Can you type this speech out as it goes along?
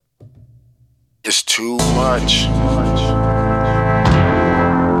It's too much.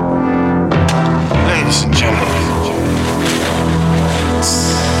 Ladies and gentlemen.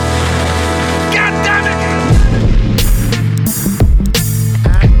 God damn it!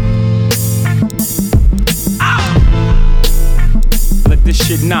 Let this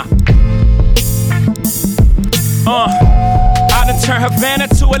shit knock. I done turned Havana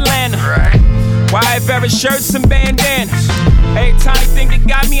to Atlanta. Right. Wide varied shirts and bandanas. Every tiny thing that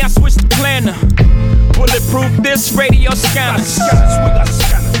got me, I switched the planner. Bulletproof this radio scanners.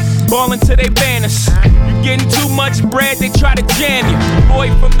 Ballin' to they banners. You getting too much bread, they try to jam you. Boy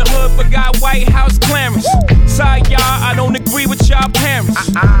from the hood but got White House clearance. Sorry y'all, I don't agree with y'all parents.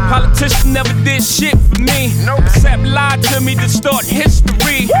 Politicians never did shit for me. Except lie to me, distort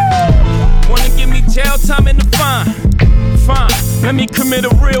history. Wanna give me jail time and the fine? Fine, let me commit a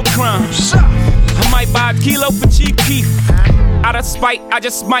real crime. I might buy a kilo for cheap beef. Out of spite, I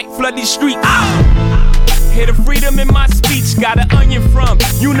just might flood these streets. Hear the freedom in my speech. Got an onion from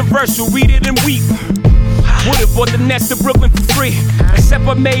Universal, read it and weep. Would've bought the Nets to Brooklyn for free. Except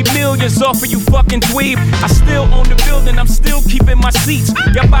I made millions off of you fucking dweeb. I still own the building, I'm still keeping my seats.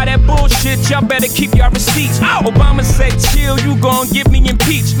 Y'all buy that bullshit, y'all better keep y'all receipts. Obama said chill, you gon' get me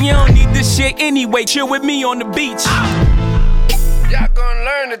impeached. You don't need this shit anyway, chill with me on the beach. Y'all gonna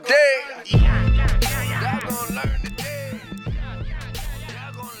learn today. Y'all gonna learn today.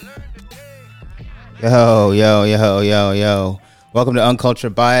 Y'all gonna learn today. Yo. Welcome to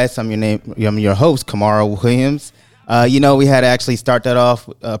Uncultured Bias. I'm your host, Kamara Williams. We had to actually start that off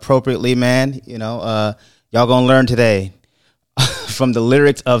appropriately, man. Y'all gonna learn today from the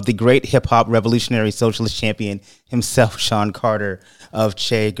lyrics of the great hip-hop revolutionary socialist champion himself, Sean Carter of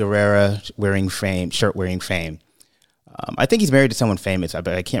Che Guevara shirt-wearing fame. I think he's married to someone famous, but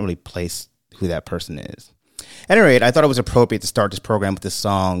I can't really place who that person is. At any rate, I thought it was appropriate to start this program with a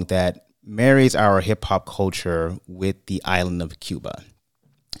song that marries our hip-hop culture with the island of Cuba.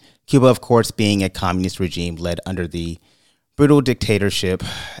 Cuba, of course, being a communist regime led under the brutal dictatorship,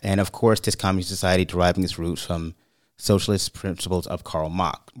 and of course, this communist society deriving its roots from socialist principles of Karl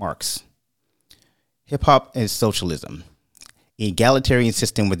Marx. Hip-hop is socialism, an egalitarian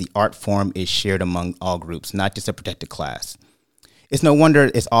system where the art form is shared among all groups, not just a protected class. It's no wonder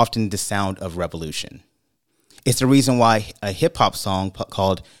it's often the sound of revolution. It's the reason why a hip-hop song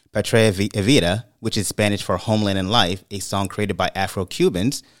called Patria Vida, which is Spanish for Homeland and Life, a song created by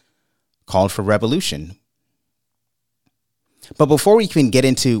Afro-Cubans, called for revolution. But before we can get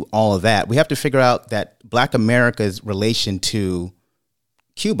into all of that, we have to figure out that Black America's relation to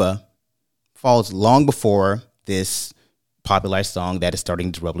Cuba falls long before this popularized song that is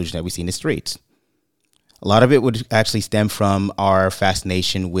starting the revolution that we see in the streets. A lot of it would actually stem from our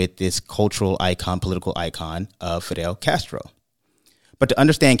fascination with this cultural icon, political icon of Fidel Castro. But to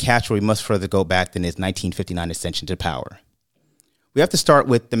understand Castro, we must further go back than his 1959 ascension to power. We have to start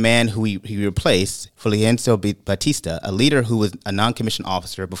with the man who he replaced, Fulgencio Batista, a leader who was a non-commissioned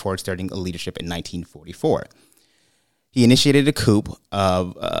officer before starting a leadership in 1944. He initiated a coup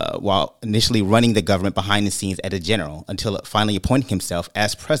while initially running the government behind the scenes as a general until finally appointing himself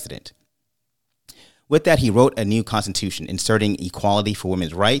as president. With that, he wrote a new constitution, inserting equality for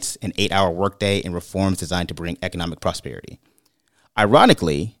women's rights, an 8-hour workday, and reforms designed to bring economic prosperity.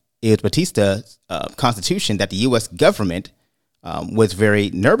 Ironically, it was Batista's constitution that the U.S. government was very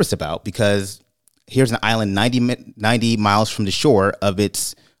nervous about, because here's an island 90 miles from the shore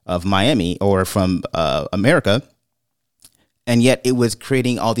of Miami or from America, and yet it was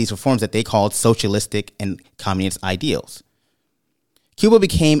creating all these reforms that they called socialistic and communist ideals. Cuba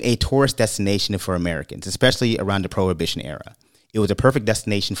became a tourist destination for Americans, especially around the Prohibition era. It was a perfect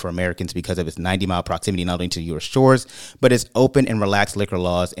destination for Americans because of its 90-mile proximity not only to U.S. shores, but its open and relaxed liquor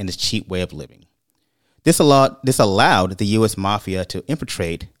laws and its cheap way of living. This allowed the U.S. mafia to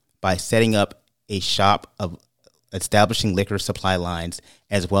infiltrate by setting up a shop of establishing liquor supply lines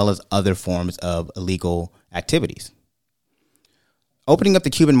as well as other forms of illegal activities. Opening up the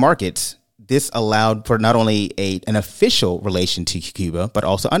Cuban markets, this allowed for not only an official relation to Cuba, but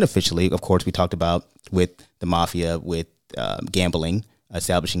also unofficially, of course, we talked about with the mafia, with gambling,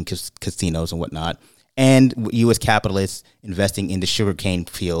 establishing casinos and whatnot, and U.S. capitalists investing in the sugarcane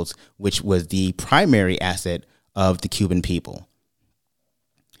fields, which was the primary asset of the Cuban people.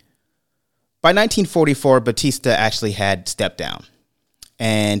 By 1944, Batista actually had stepped down,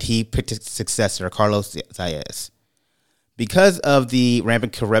 and he picked his successor, Carlos Zayas. Because of the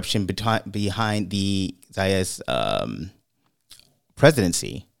rampant corruption behind the Zayas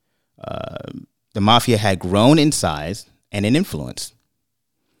presidency, the mafia had grown in size and in influence.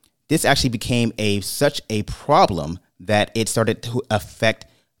 This actually became such a problem that it started to affect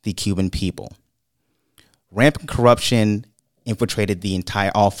the Cuban people. rampant corruption infiltrated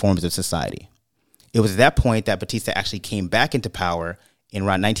all forms of society. It was at that point that Batista actually came back into power in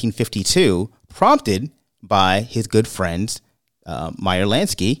around 1952, prompted by his good friends, Meyer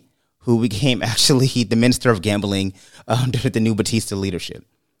Lansky, who became actually the Minister of Gambling under the new Batista leadership.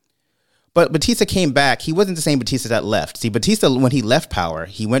 But Batista came back. He wasn't the same Batista that left. See, Batista, when he left power,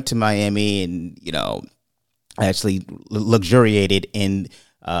 he went to Miami and, actually luxuriated in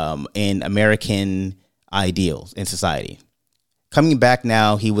American ideals in society. Coming back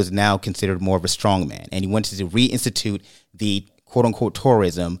now, he was now considered more of a strongman, and he wanted to reinstitute the quote-unquote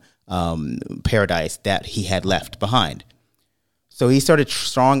tourism paradise that he had left behind. So he started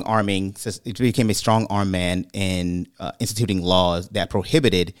he became a strong-arm man in instituting laws that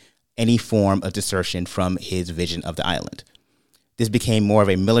prohibited any form of desertion from his vision of the island. This became more of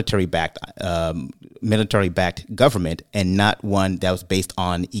a military-backed government and not one that was based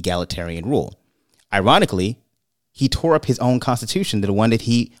on egalitarian rule. Ironically, he tore up his own constitution, the one that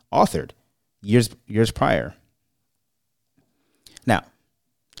he authored years prior. Now,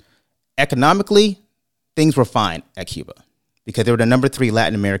 economically, things were fine at Cuba because they were the number 3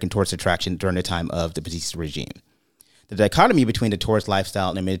 Latin American tourist attraction during the time of the Batista regime. The dichotomy between the tourist lifestyle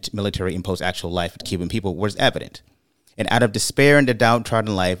and the military-imposed actual life of the Cuban people was evident. And out of despair and the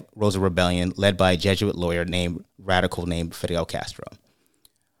downtrodden life rose a rebellion led by a Jesuit lawyer radical named Fidel Castro.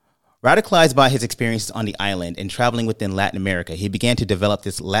 Radicalized by his experiences on the island and traveling within Latin America, he began to develop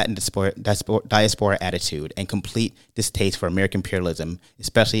this Latin diaspora attitude and complete distaste for American imperialism,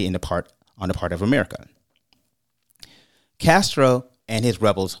 especially on the part of America. Castro and his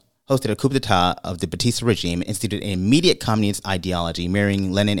rebels hosted a coup d'etat of the Batista regime and instituted an immediate communist ideology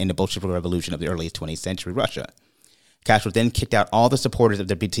mirroring Lenin and the Bolshevik Revolution of the early 20th century Russia. Castro then kicked out all the supporters of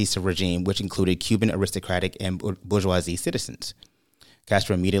the Batista regime, which included Cuban aristocratic and bourgeoisie citizens.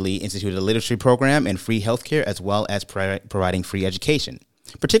 Castro immediately instituted a literacy program and free healthcare, as well as providing free education,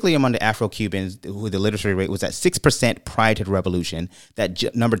 particularly among the Afro-Cubans, who the literacy rate was at 6% prior to the revolution.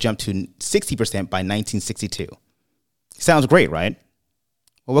 That number jumped to 60% by 1962. Sounds great, right?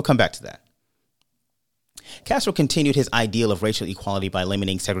 Well, we'll come back to that. Castro continued his ideal of racial equality by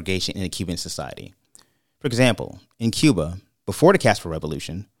eliminating segregation in the Cuban society. For example, in Cuba, before the Castro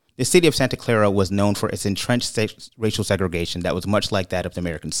Revolution, the city of Santa Clara was known for its entrenched racial segregation that was much like that of the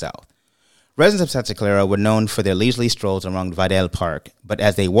American South. Residents of Santa Clara were known for their leisurely strolls around Vidal Park, but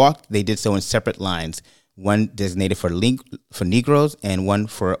as they walked, they did so in separate lines, one designated for Negroes and one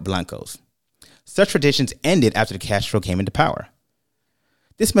for Blancos. Such traditions ended after Castro came into power.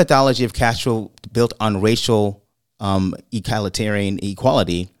 This methodology of Castro, built on racial egalitarian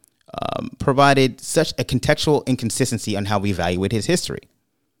equality, provided such a contextual inconsistency on how we evaluate his history.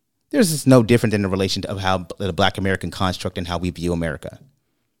 This is no different than the relation of how the Black American construct and how we view America.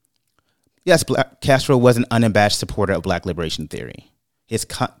 Yes, Castro was an unabashed supporter of Black liberation theory.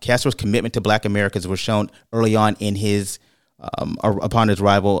 Castro's commitment to Black Americans was shown early on in his upon his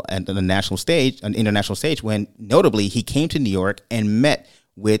arrival at the international stage, when notably he came to New York and met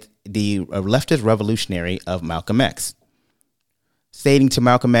with the leftist revolutionary of Malcolm X, stating to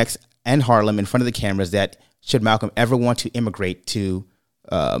Malcolm X and Harlem in front of the cameras that should Malcolm ever want to immigrate to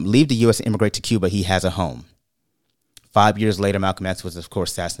leave the U.S. and immigrate to Cuba, he has a home. 5 years later, Malcolm X was, of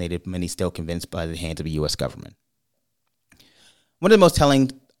course, assassinated, many still convinced by the hands of the U.S. government. One of the most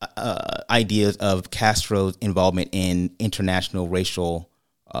telling ideas of Castro's involvement in international racial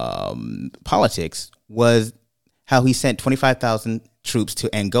politics was how he sent 25,000 troops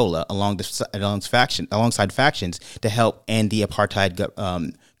to Angola alongside factions to help end the apartheid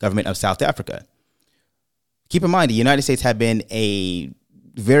government of South Africa. Keep in mind, the United States had been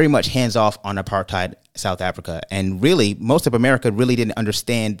very much hands-off on apartheid South Africa, and really, most of America really didn't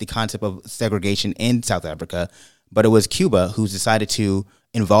understand the concept of segregation in South Africa, but it was Cuba who decided to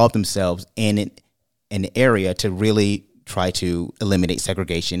involve themselves in an area to really try to eliminate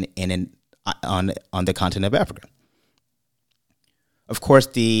segregation on the continent of Africa. Of course,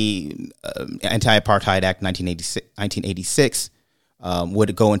 the Anti-Apartheid Act 1986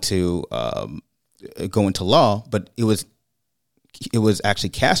 would go into law, but it was actually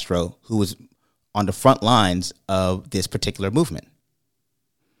Castro who was on the front lines of this particular movement.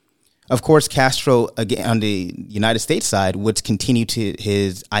 Of course, Castro, again, on the United States side, would continue to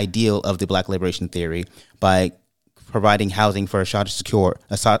his ideal of the Black liberation theory by providing housing for Assata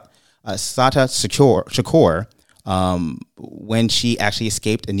Shakur when she actually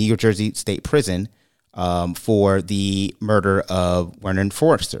escaped a New Jersey state prison for the murder of Vernon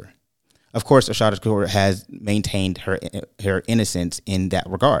Forrester. Of course, Assata Shakur has maintained her innocence in that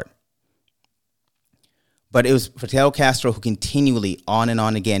regard. But it was Fidel Castro who continually, on and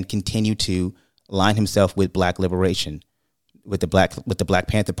on again, continued to align himself with black liberation, with the Black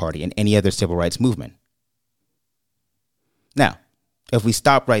Panther Party and any other civil rights movement. Now, if we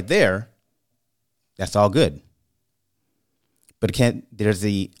stop right there, that's all good. But there's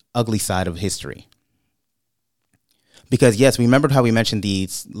the ugly side of history. Because, yes, remember how we mentioned the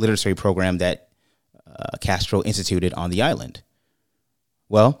literacy program that Castro instituted on the island.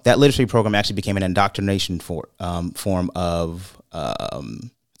 Well, that literacy program actually became an indoctrination form of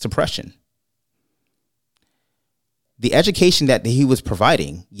suppression. The education that he was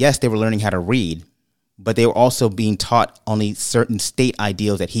providing, yes, they were learning how to read, but they were also being taught only certain state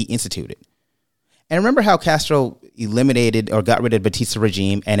ideals that he instituted. And remember how Castro eliminated or got rid of Batista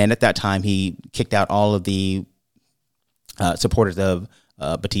regime, and then at that time he kicked out all of the supporters of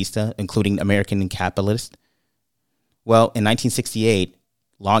Batista, including American capitalists. Well, in 1968,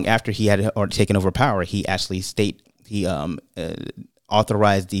 long after he had taken over power, he actually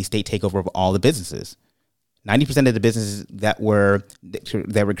authorized the state takeover of all the businesses. 90% of the businesses that were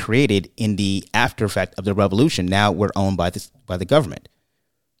created in the after effect of the revolution now were owned by the government.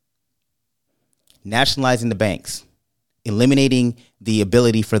 Nationalizing the banks, eliminating the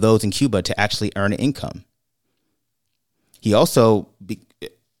ability for those in Cuba to actually earn an income. He also,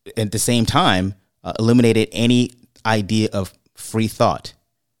 at the same time, eliminated any idea of free thought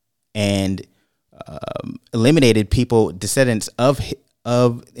and eliminated people, descendants of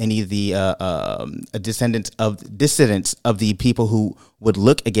any of the dissidents of the people who would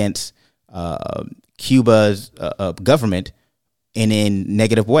look against Cuba's government in a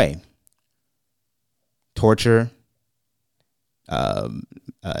negative way. Torture,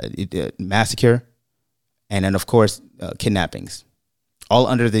 massacre, and then, of course, kidnappings, all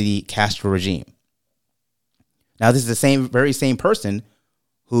under the Castro regime. Now, this is the very same person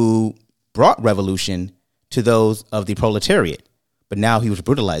who brought revolution to those of the proletariat, but now he was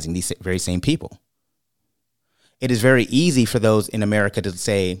brutalizing these very same people. It is very easy for those in America to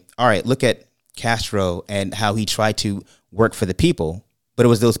say, all right, look at Castro and how he tried to work for the people, but it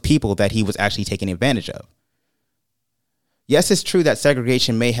was those people that he was actually taking advantage of. Yes, it's true that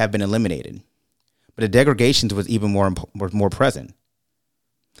segregation may have been eliminated, but the degradation was even more present.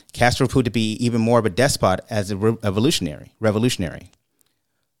 Castro proved to be even more of a despot as a revolutionary.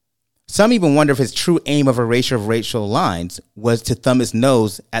 Some even wonder if his true aim of erasure of racial lines was to thumb his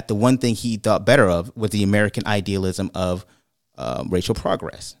nose at the one thing he thought better of, was the American idealism of racial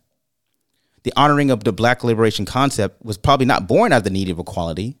progress. The honoring of the black liberation concept was probably not born out of the need of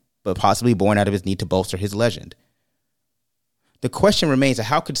equality, but possibly born out of his need to bolster his legend. The question remains,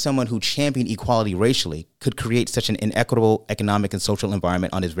 how could someone who championed equality racially could create such an inequitable economic and social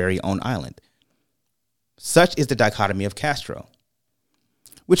environment on his very own island? Such is the dichotomy of Castro.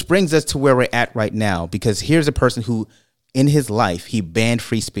 Which brings us to where we're at right now, because here's a person who, in his life, he banned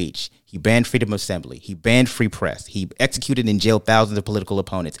free speech. He banned freedom of assembly. He banned free press. He executed and jailed thousands of political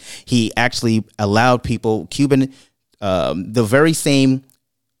opponents. He actually allowed people, the very same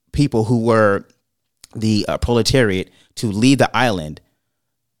people who were the proletariat, to leave the island.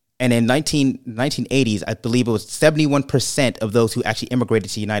 And in 1980s, I believe it was 71% of those who actually immigrated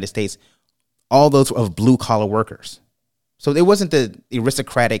to the United States, all those of blue-collar workers. So it wasn't the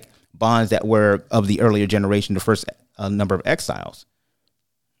aristocratic bonds that were of the earlier generation, the first number of exiles.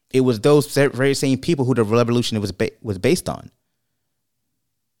 It was those very same people who the revolution was based on.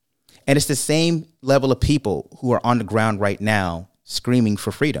 And it's the same level of people who are on the ground right now screaming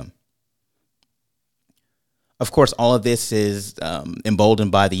for freedom. Of course, all of this is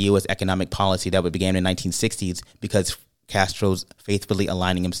emboldened by the U.S. economic policy that began in the 1960s, because Castro's faithfully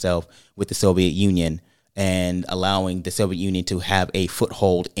aligning himself with the Soviet Union and allowing the Soviet Union to have a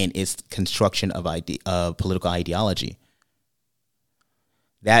foothold in its construction of political ideology.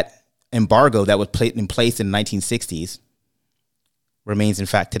 That embargo that was put in place in the 1960s remains, in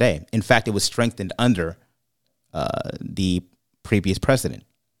fact, today. In fact, it was strengthened under the previous president.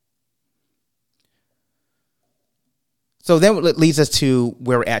 So then it leads us to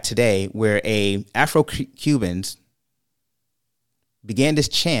where we're at today, where Afro-Cubans began this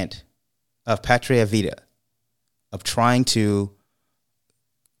chant of Patria Vida, of trying to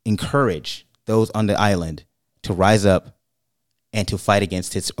encourage those on the island to rise up and to fight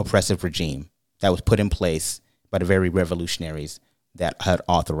against its oppressive regime that was put in place by the very revolutionaries that had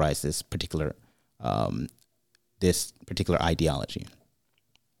authorized this particular ideology.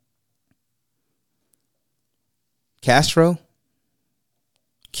 Castro,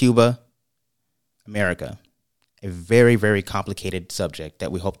 Cuba, America, a very, very complicated subject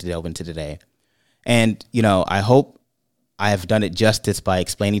that we hope to delve into today. And, I hope I have done it justice by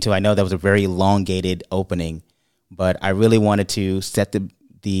explaining to, I know that was a very elongated opening, but I really wanted to set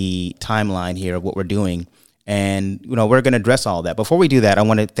the timeline here of what we're doing. And, we're going to address all that. Before we do that, I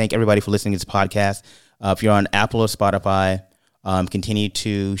want to thank everybody for listening to this podcast. If you're on Apple or Spotify, continue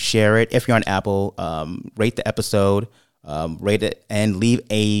to share it. If you're on Apple, rate the episode, rate it, and leave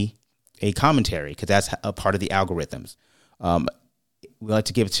a commentary, because that's a part of the algorithms. We like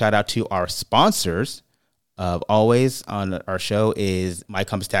to give a shout out to our sponsors. Always on our show is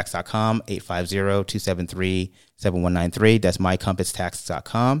mycompasstax.com, 850-273-7193. That's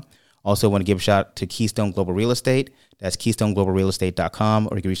mycompasstax.com. Also want to give a shout out to Keystone Global Real Estate. That's keystoneglobalrealestate.com,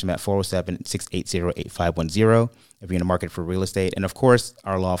 or you can reach them at 407-680-8510 if you're in the market for real estate. And of course,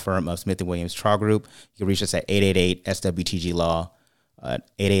 our law firm of Smith & Williams Trial Group. You can reach us at 888-SWTG-LAW,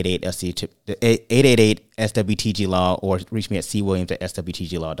 888-SWTG-LAW, or reach me at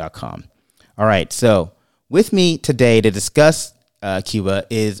cwilliams@swtglaw.com. All right, so with me today to discuss Cuba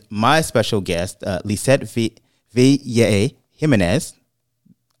is my special guest, Lisette Valle Jimenez.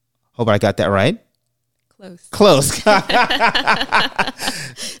 Hope I got that right. Close. The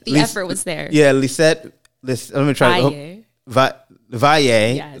effort was there. Yeah, Lisette. Let me try. Valle.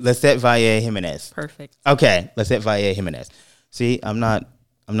 Yes. Lisette Valle Jimenez. Perfect. Okay, Lisette Valle Jimenez. See, I'm not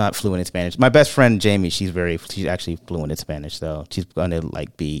fluent in Spanish. My best friend Jamie, she's actually fluent in Spanish, so she's gonna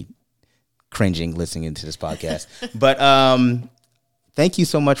be cringing listening to this podcast. But thank you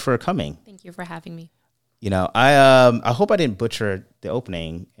so much for coming. Thank you for having me. I hope I didn't butcher the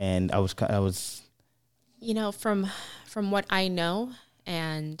opening, and I was from what I know,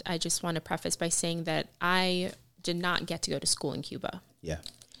 and I just want to preface by saying that I did not get to go to school in Cuba. Yeah.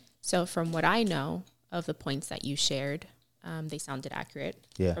 So from what I know of the points that you shared, they sounded accurate.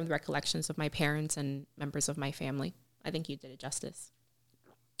 Yeah. From the recollections of my parents and members of my family, I think you did it justice.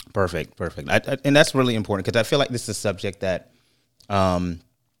 Perfect. And that's really important, because I feel like this is a subject that I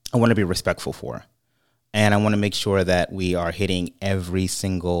want to be respectful for. And I want to make sure that we are hitting every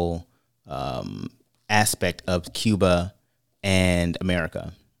single aspect of Cuba and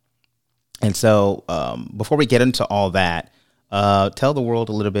America. And so before we get into all that, tell the world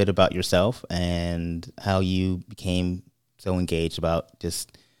a little bit about yourself and how you became so engaged about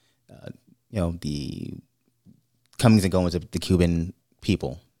just, the comings and goings of the Cuban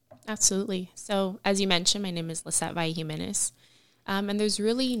people. Absolutely. So as you mentioned, my name is Lisette Valle Jimenez. And there's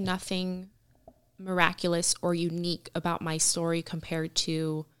really nothing miraculous or unique about my story compared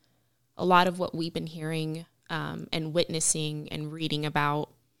to a lot of what we've been hearing and witnessing and reading about.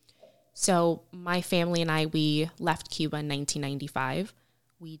 So my family and I, we left Cuba in 1995.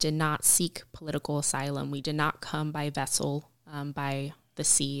 We did not seek political asylum. We did not come by vessel, by the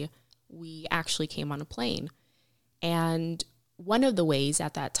sea. We actually came on a plane. And one of the ways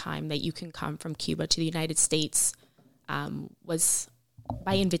at that time that you can come from Cuba to the United States was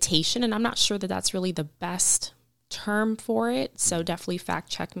by invitation, and I'm not sure that that's really the best term for it, so definitely fact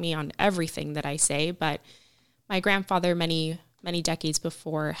check me on everything that I say, but my grandfather many decades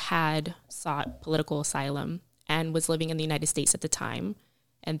before had sought political asylum and was living in the United States at the time,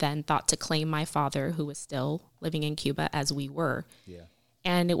 and then thought to claim my father, who was still living in Cuba as we were. Yeah.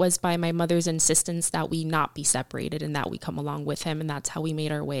 And it was by my mother's insistence that we not be separated and that we come along with him, and that's how we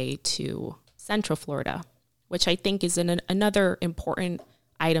made our way to Central Florida, which I think is another important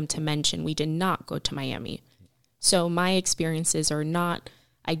item to mention. We did not go to Miami. So my experiences are not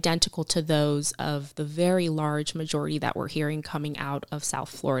identical to those of the very large majority that we're hearing coming out of South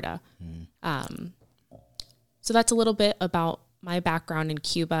Florida. So that's a little bit about my background in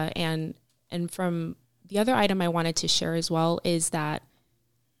Cuba. And from the other item I wanted to share as well is that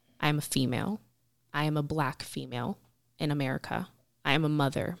I'm a female. I am a Black female in America. I am a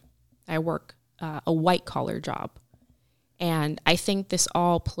mother. I work a white collar job. And I think this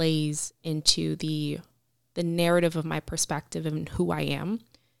all plays into the narrative of my perspective and who I am.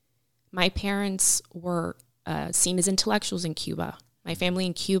 My parents were seen as intellectuals in Cuba. My family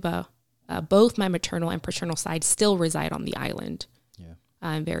in Cuba, both my maternal and paternal side, still reside on the island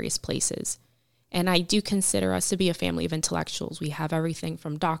in various places. And I do consider us to be a family of intellectuals. We have everything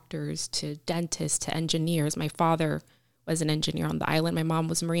from doctors to dentists to engineers. My father was an engineer on the island. My mom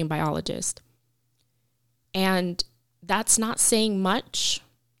was a marine biologist. And that's not saying much,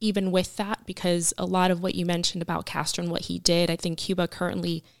 even with that, because a lot of what you mentioned about Castro and what he did, I think Cuba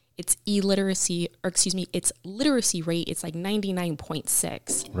currently, its literacy rate, it's like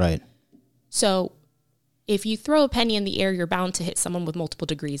 99.6. Right. So if you throw a penny in the air, you're bound to hit someone with multiple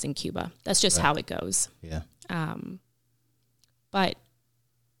degrees in Cuba. That's just how it goes. Yeah. But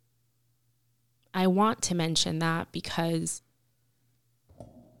I want to mention that because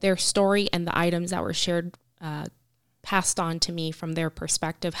their story and the items that were shared, passed on to me from their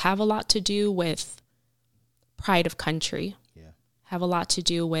perspective, have a lot to do with pride of country, have a lot to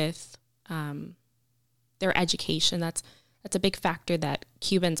do with their education. That's a big factor that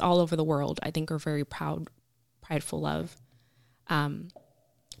Cubans all over the world, I think, are very prideful of.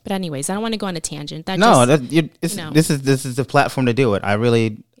 But anyways, I don't want to go on a tangent. This is the platform to do it. I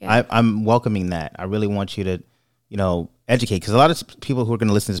really, I'm welcoming that. I really want you to, educate, because a lot of people who are going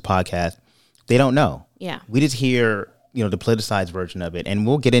to listen to this podcast, they don't know. Yeah. We just hear, the politicized version of it, and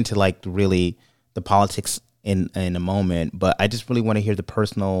we'll get into like really the politics in a moment. But I just really want to hear the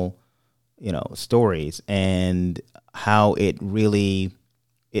personal, stories and how it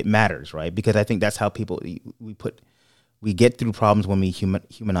matters, right? Because I think that's how we get through problems when we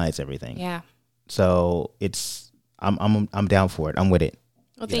humanize everything. Yeah. So I'm down for it. I'm with it.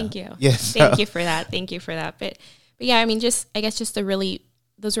 Well, thank you. Yes. Thank you for that. Thank you for that. But yeah, I mean, those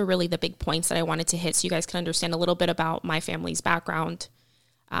were really the big points that I wanted to hit, so you guys can understand a little bit about my family's background,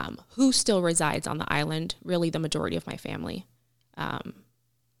 who still resides on the island, really the majority of my family,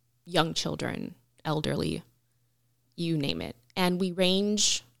 young children, elderly, you name it. And we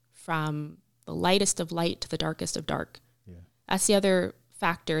range from the lightest of light to the darkest of dark. Yeah. That's the other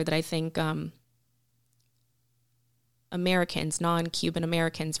factor that I think Americans, non-Cuban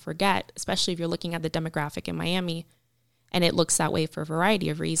Americans, forget, especially if you're looking at the demographic in Miami, and it looks that way for a variety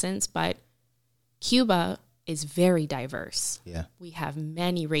of reasons, but Cuba is very diverse. Yeah. We have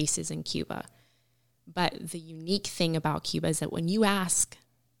many races in Cuba. But the unique thing about Cuba is that when you ask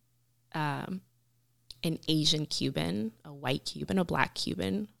an Asian Cuban, a white Cuban, a black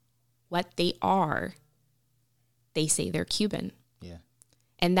Cuban, what they are, they say they're Cuban. Yeah.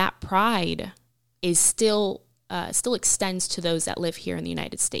 And that pride is still extends to those that live here in the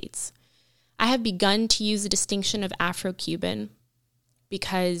United States. I have begun to use the distinction of Afro-Cuban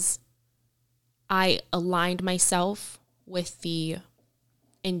because I aligned myself with the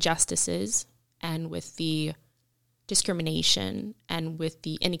injustices and with the discrimination and with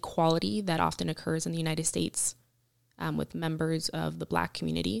the inequality that often occurs in the United States with members of the Black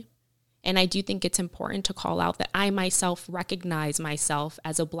community. And I do think it's important to call out that I myself recognize myself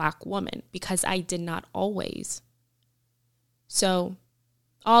as a Black woman because I did not always. So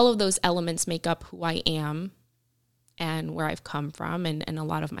all of those elements make up who I am and where I've come from and a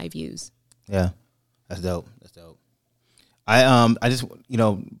lot of my views. Yeah, that's dope. I just,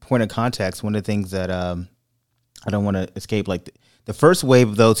 point of context, one of the things that I don't want to escape, like the first wave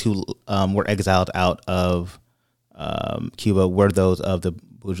of those who were exiled out of Cuba were those of the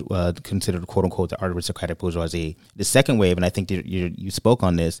considered quote unquote the aristocratic bourgeoisie. The second wave, and I think you spoke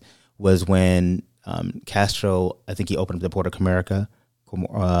on this, was when Castro, I think he opened up the Port of America. I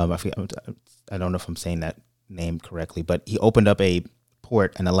don't know if I'm saying that name correctly, but he opened up a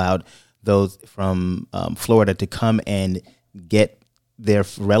port and allowed those from Florida to come and get their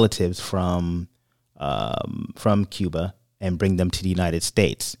relatives from Cuba and bring them to the United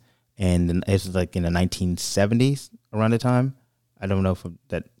States. And it was like in the 1970s around the time. I don't know if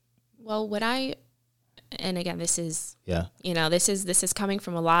that. Well, and again, this is, yeah, this is coming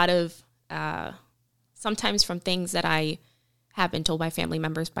from a lot of, sometimes from things that I have been told by family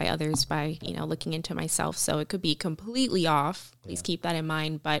members, by others, by, looking into myself. So it could be completely off. Please keep that in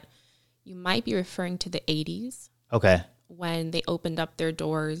mind. But you might be referring to the 80s. Okay. When they opened up their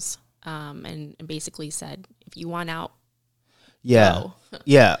doors and basically said, if you want out, yeah. go.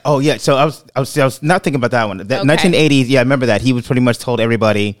 Yeah. Oh, yeah. So I was not thinking about that one. The 1980s. Yeah, I remember that. He was pretty much told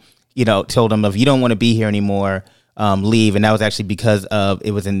everybody, told them if you don't want to be here anymore, leave. And that was actually because of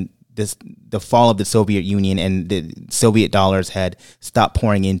it was in the fall of the Soviet Union, and the Soviet dollars had stopped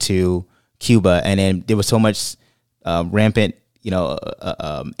pouring into Cuba, and then there was so much rampant,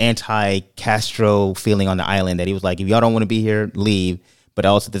 anti-Castro feeling on the island that he was like, if y'all don't want to be here, leave. But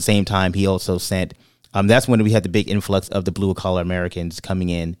also at the same time, he also sent. That's when we had the big influx of the blue collar Americans coming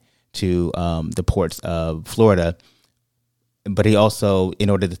in to the ports of Florida. But he also,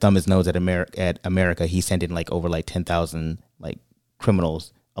 in order to thumb his nose at America, he sent in over 10,000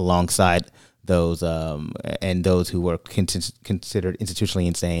 criminals alongside those and those who were considered institutionally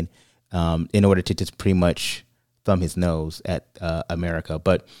insane in order to just pretty much thumb his nose at America.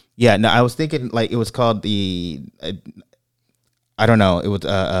 But yeah, no, I was thinking it was called the. I don't know. It was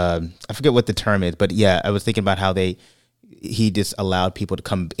I forget what the term is, but yeah, I was thinking about how he just allowed people to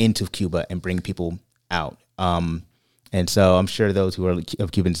come into Cuba and bring people out. And so I'm sure those who are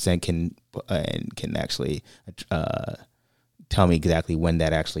of Cuban descent can actually tell me exactly when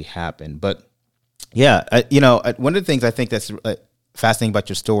that actually happened. But yeah, one of the things I think that's fascinating about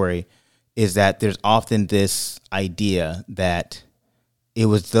your story is that there's often this idea that it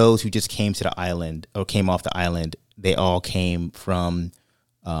was those who just came to the island or came off the island. They all came from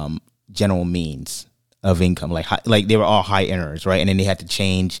general means. of income, like they were all high earners, right? And then they had to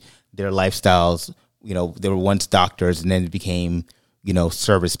change their lifestyles. You know, they were once doctors and then became, you know,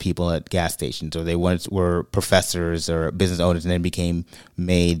 service people at gas stations, or they once were professors or business owners and then became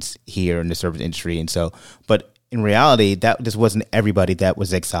maids here in the service industry. And so, but in reality, that just wasn't everybody that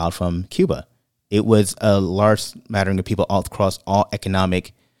was exiled from Cuba. It was a large smattering of people all across all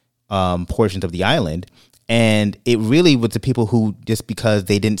economic portions of the island. And it really was the people who, just because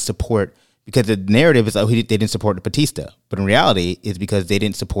they didn't support, because the narrative is they didn't support Batista, but in reality, it's because they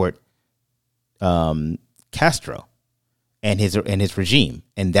didn't support Castro and his regime,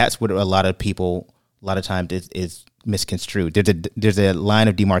 and that's what a lot of times is misconstrued. There's a line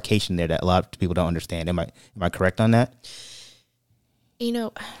of demarcation there that a lot of people don't understand. Am I correct on that? You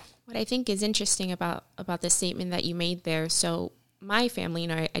know, what I think is interesting about the statement that you made there. So my family, you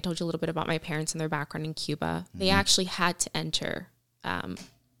know, I told you a little bit about my parents and their background in Cuba. Mm-hmm. They actually had to enter.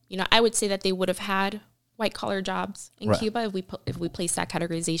 You know, I would say that they would have had white collar jobs in Cuba if we place that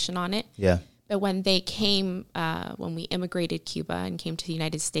categorization on it. Yeah. But when they came, when we immigrated Cuba and came to the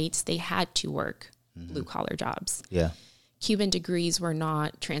United States, they had to work blue collar jobs. Yeah. Cuban degrees were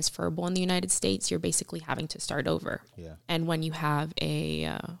not transferable in the United States. You're basically having to start over. Yeah. And when you have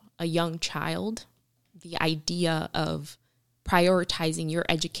a young child, the idea of prioritizing your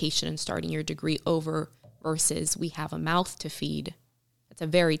education and starting your degree over versus we have a mouth to feed, it's a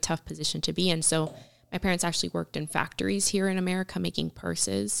very tough position to be in. So my parents actually worked in factories here in America, making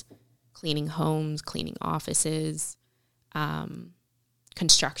purses, cleaning homes, cleaning offices,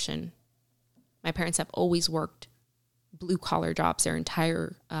 construction. My parents have always worked blue-collar jobs their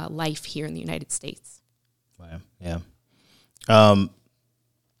entire life here in the United States. Wow. Yeah.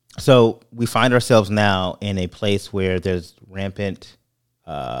 So we find ourselves now in a place where there's rampant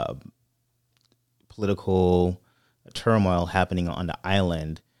political turmoil happening on the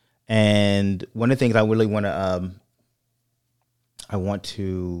island. And one of the things I really want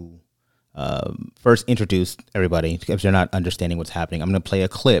to first introduce everybody, because they're not understanding what's happening. I'm going to play a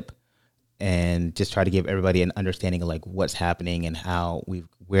clip and just try to give everybody an understanding of like what's happening and how we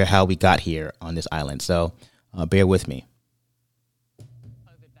got here on this island. So bear with me.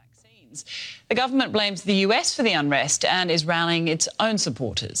 COVID vaccines. The government blames the US for the unrest and is rallying its own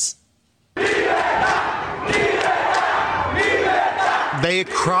supporters. They are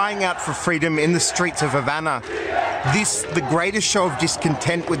crying out for freedom in the streets of Havana. This, the greatest show of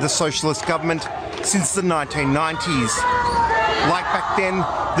discontent with the socialist government since the 1990s. Like back then,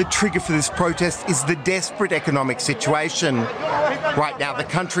 the trigger for this protest is the desperate economic situation. Right now, the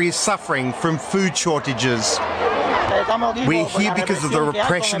country is suffering from food shortages. We're here because of the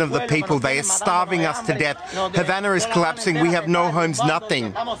repression of the people. They are starving us to death. Havana is collapsing. We have no homes,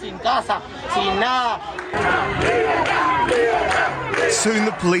 nothing. Soon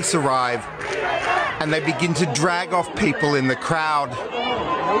the police arrive and they begin to drag off people in the crowd.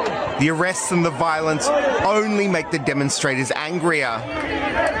 The arrests and the violence only make the demonstrators angrier.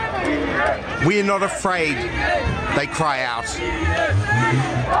 We're not afraid, they cry out.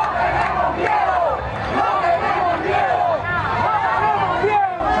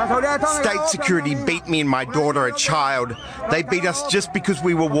 State security beat me and my daughter, a child. They beat us just because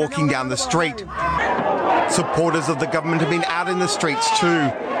we were walking down the street. Supporters of the government have been out in the streets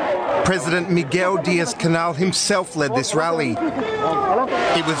too. President Miguel Diaz-Canel himself led this rally.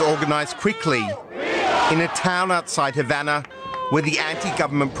 It was organised quickly in a town outside Havana where the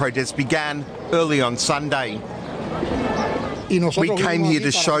anti-government protests began early on Sunday. We came here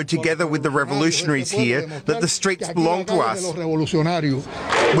to show, together with the revolutionaries here, that the streets belong to us.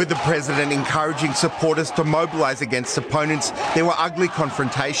 With the president encouraging supporters to mobilise against opponents, there were ugly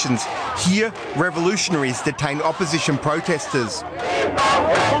confrontations. Here, revolutionaries detained opposition protesters.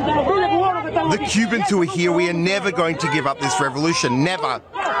 The Cubans who are here, we are never going to give up this revolution, never.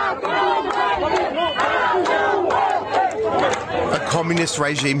 A communist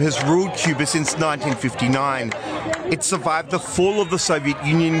regime has ruled Cuba since 1959. It survived the fall of the Soviet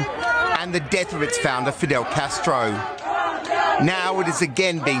Union and the death of its founder, Fidel Castro. Now it is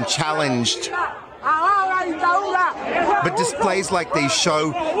again being challenged. But displays like these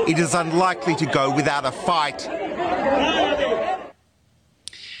show it is unlikely to go without a fight.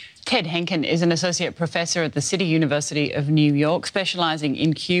 Ted Henkin is an associate professor at the City University of New York, specialising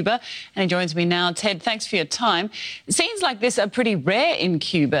in Cuba, and he joins me now. Ted, thanks for your time. Scenes like this are pretty rare in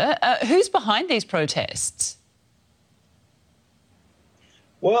Cuba. Who's behind these protests?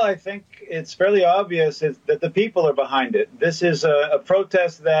 Well, I think it's fairly obvious that the people are behind it. This is a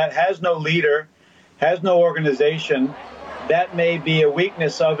protest that has no leader, has no organization. That may be a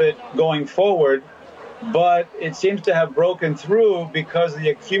weakness of it going forward, but it seems to have broken through because of the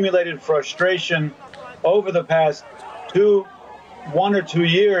accumulated frustration over the past 1 or 2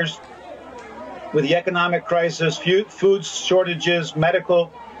 years, with the economic crisis, food shortages,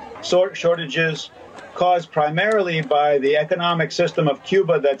 medical shortages, caused primarily by the economic system of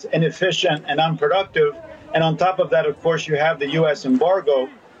Cuba that's inefficient and unproductive. And on top of that, of course, you have the U.S. embargo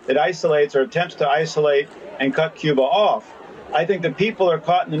that isolates or attempts to isolate and cut Cuba off. I think the people are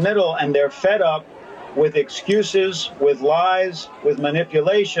caught in the middle, and they're fed up with excuses, with lies, with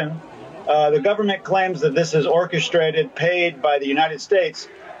manipulation. The government claims that this is orchestrated, paid by the United States.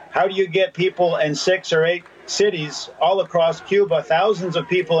 How do you get people in 6 or 8 cities all across Cuba, thousands of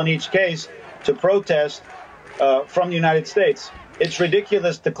people in each case, to protest from the United States? It's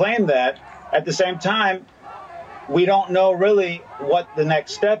ridiculous to claim that. At the same time, we don't know really what the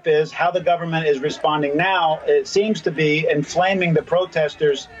next step is, how the government is responding now. It seems to be inflaming the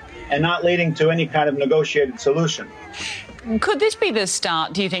protesters and not leading to any kind of negotiated solution. Could this be the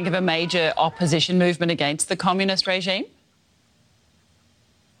start, do you think, of a major opposition movement against the communist regime?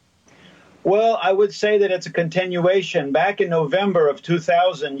 Well, I would say that it's a continuation. Back in November of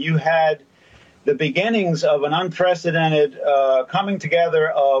 2000, you had the beginnings of an unprecedented coming together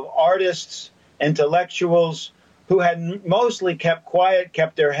of artists, intellectuals who had mostly kept quiet,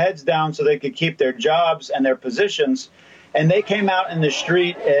 kept their heads down so they could keep their jobs and their positions. And they came out in the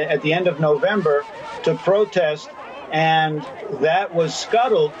street at the end of November to protest, and that was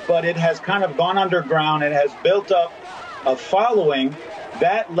scuttled, but it has kind of gone underground. It has built up a following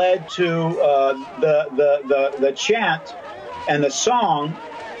that led to the chant and the song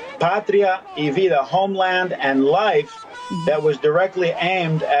Patria y Vida, Homeland and Life, that was directly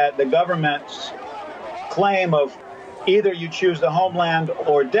aimed at the government's claim of either you choose the homeland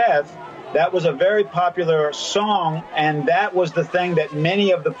or death. That was a very popular song, and that was the thing that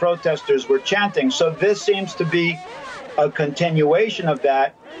many of the protesters were chanting. So this seems to be a continuation of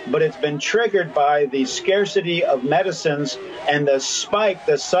that, but it's been triggered by the scarcity of medicines and the spike,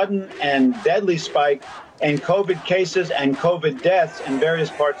 the sudden and deadly spike in COVID cases and COVID deaths in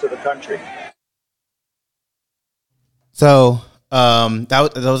various parts of the country. So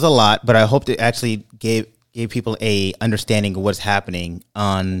that was a lot, but I hope it actually gave people a understanding of what's happening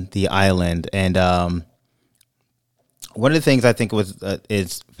on the island. And one of the things I think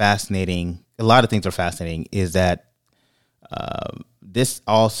is fascinating, a lot of things are fascinating, is that this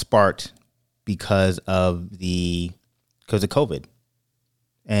all sparked because of COVID,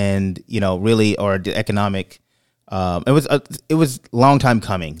 and really, or the economic. It was a long time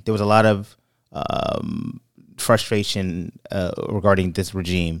coming. There was a lot of frustration regarding this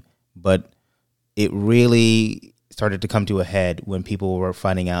regime, but it really started to come to a head when people were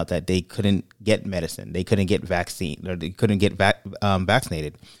finding out that they couldn't get medicine, they couldn't get vaccine, or they couldn't get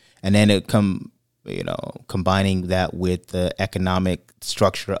vaccinated, and then it combining that with the economic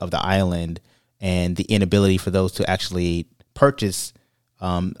structure of the island and the inability for those to actually purchase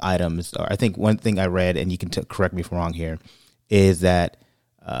items. Or I think one thing I read, and you can correct me if I'm wrong here, is that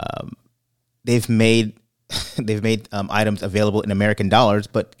they've made items available in American dollars,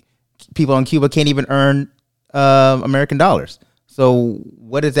 but people in Cuba can't even earn American dollars. So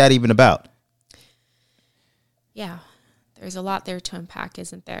what is that even about? Yeah, there's a lot there to unpack,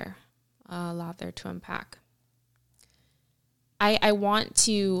 isn't there? A lot there to unpack. I want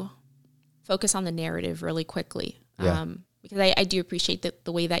to focus on the narrative really quickly, because I do appreciate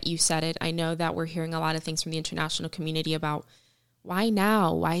the way that you said it. I know that we're hearing a lot of things from the international community about why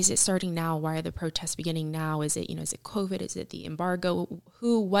now? Why is it starting now? Why are the protests beginning now? Is it COVID? Is it the embargo?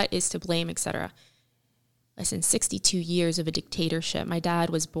 What is to blame, etc.? Listen, 62 years of a dictatorship. My dad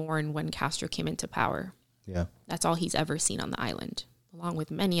was born when Castro came into power. Yeah. That's all he's ever seen on the island, along with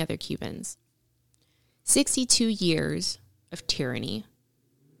many other Cubans. 62 years of tyranny.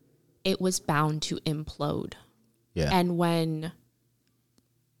 It was bound to implode. Yeah. And when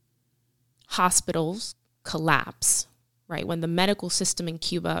hospitals collapse, right, when the medical system in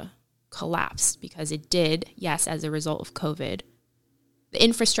Cuba collapsed, because it did, yes, as a result of COVID, the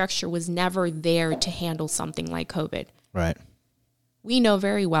infrastructure was never there to handle something like COVID. Right. We know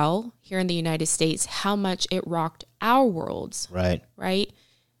very well here in the United States how much it rocked our worlds. Right. Right?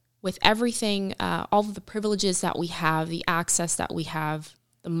 With everything, all of the privileges that we have, the access that we have,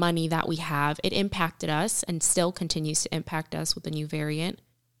 the money that we have, it impacted us and still continues to impact us with the new variant.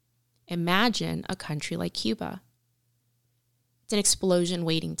 Imagine a country like Cuba. It's an explosion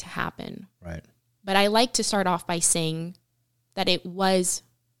waiting to happen. Right. But I like to start off by saying that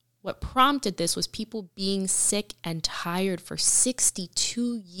what prompted this was people being sick and tired for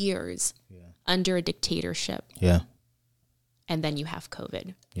 62 years under a dictatorship. Yeah. And then you have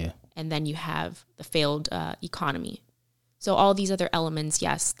COVID. Yeah. And then you have the failed economy. So all these other elements,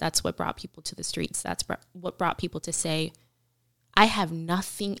 yes, that's what brought people to the streets. That's what brought people to say, I have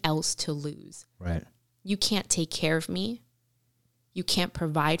nothing else to lose. Right. You can't take care of me. You can't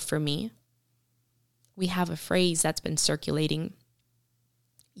provide for me. We have a phrase that's been circulating.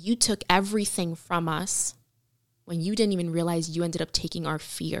 You took everything from us when you didn't even realize you ended up taking our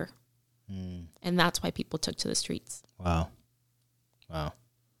fear. And that's why people took to the streets. Wow.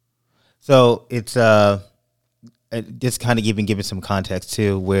 So it's just kind of giving some context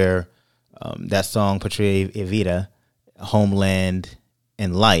too, where that song Patria y Vida, Homeland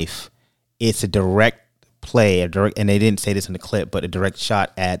and Life, it's a direct play, and they didn't say this in the clip, but a direct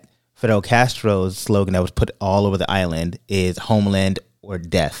shot at Fidel Castro's slogan that was put all over the island is Homeland or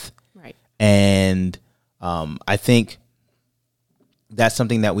Death. Right. And I think that's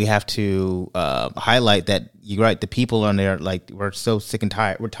something that we have to highlight, that you're right, the people on there, like, we're so sick and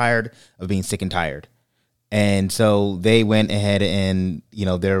tired. We're tired of being sick and tired. And so they went ahead and,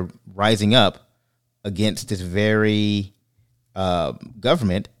 they're rising up against this very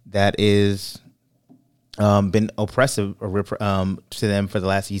government that is been oppressive to them for the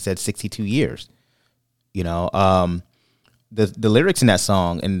last, you said, 62 years. The lyrics in that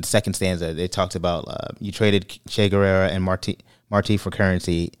song, in the second stanza, it talks about you traded Che Guevara and Martí for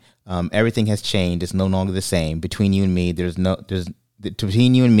currency. Everything has changed. It's no longer the same. Between you and me, there is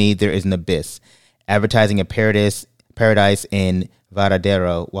an abyss. Advertising a paradise in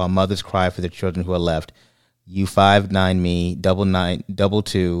Varadero, while mothers cry for their children who are left. You 5'9" me,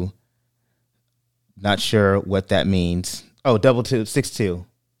 222. Not sure what that means. Oh, 6'2".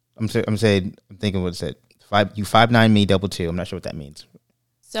 I'm thinking what it said. You 5'9" me, 222. I'm not sure what that means.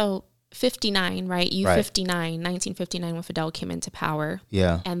 So 59, right? Right. 1959 when Fidel came into power.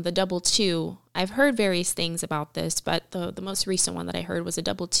 Yeah. And the 22, I've heard various things about this, but the most recent one that I heard was a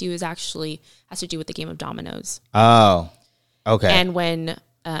 22 is actually has to do with the game of dominoes. Oh, okay. And when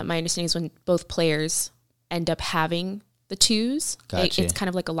my understanding is when both players end up having the twos, Gotcha. it's kind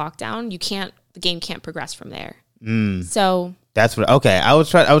of like a lockdown. The game can't progress from there. So that's what. Okay, I was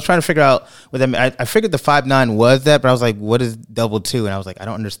trying to figure out what that meant. I figured the 5'9" was that, but I was like, what is 22? And I was like, I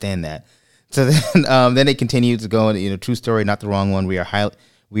don't understand that. So then it continued to go. True story, not the wrong one. We are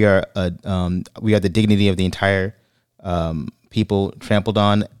the dignity of the entire people trampled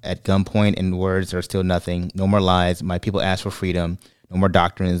on at gunpoint, and words are still nothing. No more lies. My people ask for freedom. No more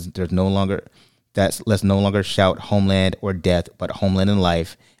doctrines. Let's no longer shout homeland or death, but homeland and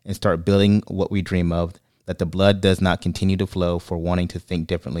life, and start building what we dream of. That the blood does not continue to flow for wanting to think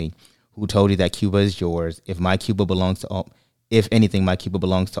differently. Who told you that Cuba is yours? If my Cuba belongs to all, if anything, my Cuba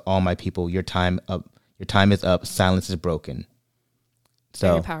belongs to all my people. Your time is up. Silence is broken.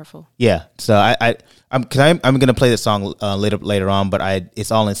 So very powerful. Yeah. So I'm gonna play this song later on, but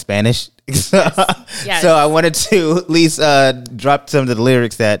it's all in Spanish. Yes. So I wanted to at least drop some of the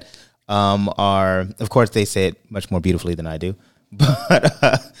lyrics that are, of course, they say it much more beautifully than I do.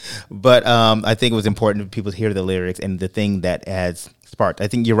 But I think it was important for people to hear the lyrics and the thing that has sparked. I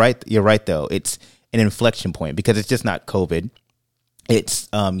think you're right though. It's an inflection point because it's just not COVID. It's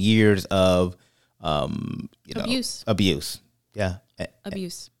years of Abuse. Yeah.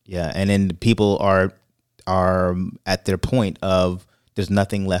 Abuse. Yeah, and then people are at their point of there's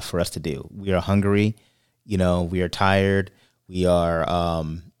nothing left for us to do. We are hungry, we are tired, we are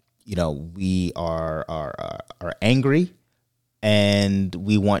we are angry, and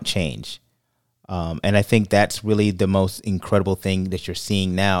we want change. And I think that's really the most incredible thing that you're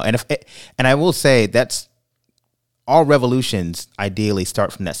seeing now. And I will say that's all revolutions ideally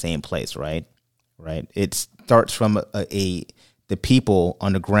start from that same place, right? Right. It starts from the people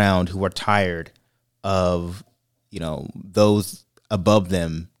on the ground who are tired of, those above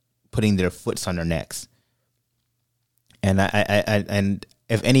them putting their foots on their necks. And and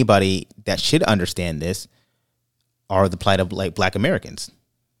if anybody that should understand this are the plight of Black Americans.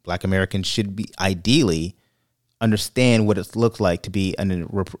 Black Americans should be ideally understand what it looks like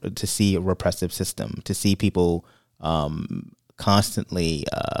to see a repressive system, to see people constantly,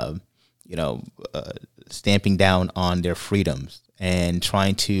 stamping down on their freedoms and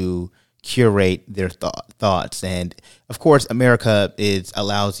trying to curate their thoughts. And of course, America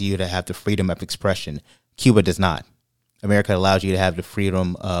allows you to have the freedom of expression. Cuba does not. America allows you to have the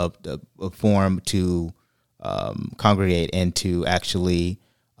freedom of form to congregate and to actually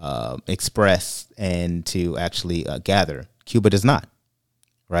express and to actually gather. Cuba does not,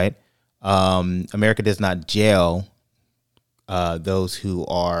 right? America does not jail those who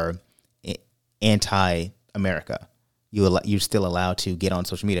are anti-America. You're still allowed to get on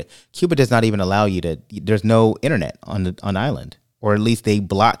social media. Cuba does not even allow you to. There's no internet on the island, or at least they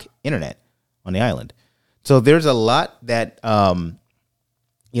block internet on the island. So there's a lot that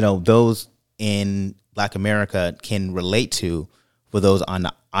those in Black America can relate to for those on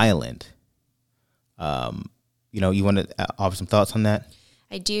the island. You want to offer some thoughts on that?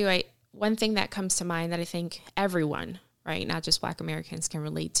 I do. One thing that comes to mind that I think everyone, right, not just Black Americans, can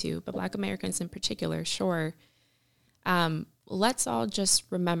relate to, but Black Americans in particular, sure. Let's all just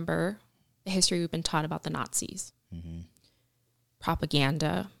remember the history we've been taught about the Nazis.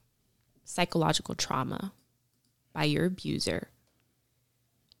 Propaganda, psychological trauma by your abuser.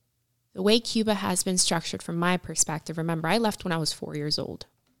 The way Cuba has been structured from my perspective, remember, I left when I was 4 years old.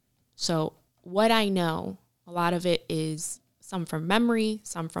 So what I know, a lot of it is some from memory,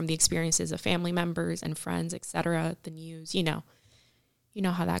 some from the experiences of family members and friends, etc., the news, you know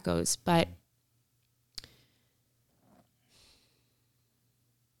how that goes. But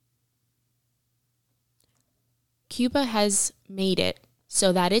Cuba has made it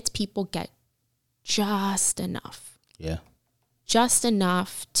so that its people get just enough. Yeah. Just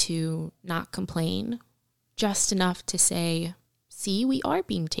enough to not complain. Just enough to say, see, we are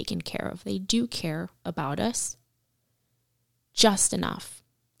being taken care of. They do care about us. Just enough.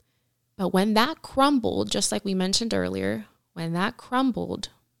 But when that crumbled, just like we mentioned earlier, when that crumbled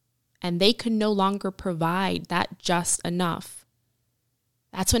and they could no longer provide that just enough,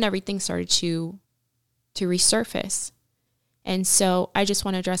 that's when everything started to resurface. And so I just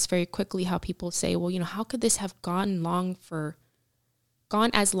want to address very quickly how people say, well, how could this have gone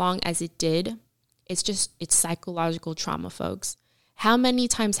as long as it did? It's psychological trauma, folks. How many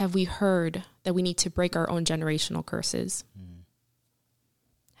times have we heard that we need to break our own generational curses?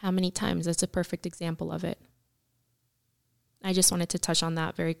 How many times? That's a perfect example of it. I just wanted to touch on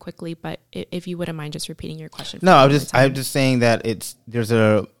that very quickly, but if you wouldn't mind just repeating your question. No, I'm just saying that there is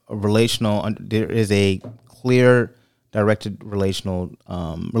a clear directed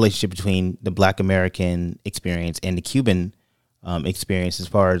relationship between the Black American experience and the Cuban experience as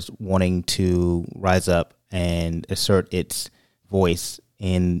far as wanting to rise up and assert its voice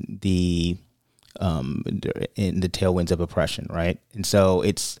in the tailwinds of oppression, right? And so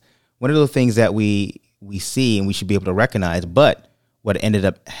it's one of those things that we see and we should be able to recognize. But what ended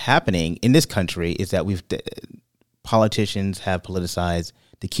up happening in this country is that politicians have politicized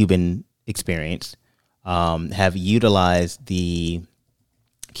the Cuban experience, have utilized the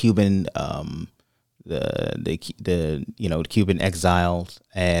Cuban the Cuban exiles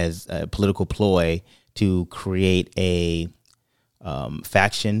as a political ploy to create a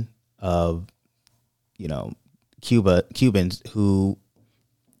faction of Cubans who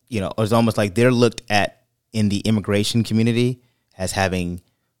it's almost like they're looked at in the immigration community as having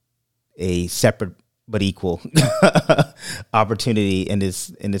a separate but equal opportunity in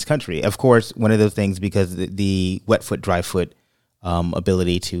this country. Of course, one of those things because the wet foot, dry foot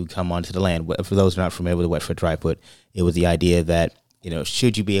ability to come onto the land. For those who are not familiar with wet foot, dry foot, it was the idea that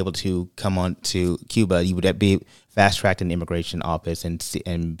should you be able to come on to Cuba, you would be fast tracked in the immigration office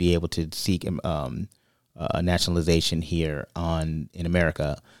and be able to seek nationalization here in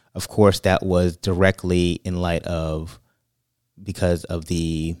America. Of course, that was directly in light of because of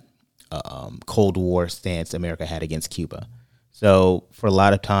the Cold War stance America had against Cuba. So for a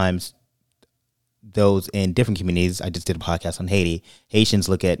lot of times, those in different communities, I just did a podcast on Haiti, Haitians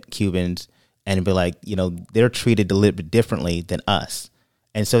look at Cubans and be like, they're treated a little bit differently than us.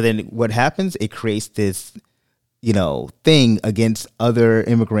 And so then what happens, it creates this, thing against other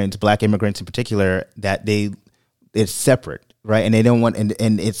immigrants, Black immigrants in particular, that it's separate, right? And they don't want,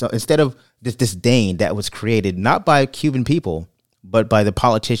 and it's instead of this disdain that was created not by Cuban people, but by the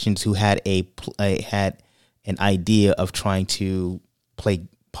politicians who had an idea of trying to play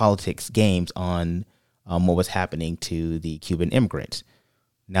politics games on what was happening to the Cuban immigrants.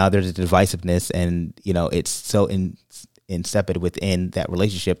 Now there's a divisiveness, and it's so insipid within that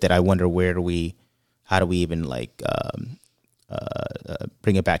relationship that I wonder how do we even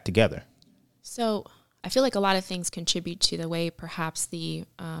bring it back together? So I feel like a lot of things contribute to the way perhaps the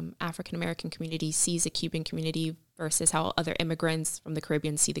African American community sees the Cuban community versus how other immigrants from the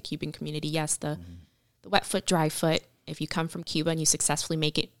Caribbean see the Cuban community. Yes, the wet foot, dry foot. If you come from Cuba and you successfully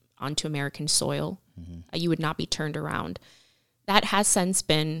make it onto American soil, you would not be turned around. That has since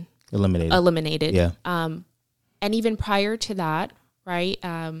been eliminated. Yeah. And even prior to that, right?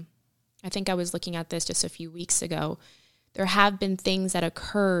 I think I was looking at this just a few weeks ago. There have been things that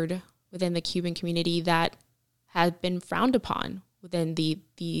occurred within the Cuban community that have been frowned upon within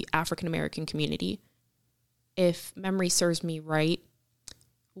the African American community. If memory serves me right,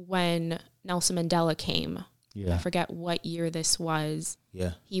 when Nelson Mandela came, I forget what year this was.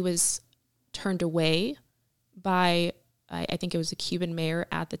 Yeah. He was turned away by I think it was a Cuban mayor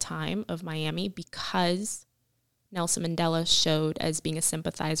at the time of Miami, because Nelson Mandela showed as being a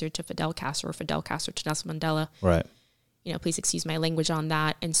sympathizer to Fidel Castro, or Fidel Castro to Nelson Mandela. Right. Please excuse my language on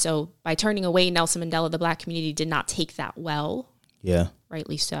that. And so by turning away Nelson Mandela, the Black community did not take that well. Yeah.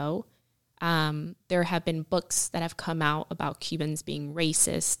 Rightly so. There have been books that have come out about Cubans being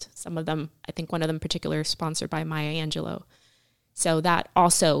racist. Some of them, I think one of them in particular, sponsored by Maya Angelou. So that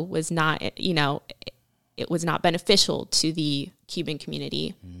also was not, it was not beneficial to the Cuban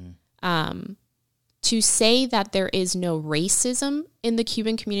community. Mm-hmm. To say that there is no racism in the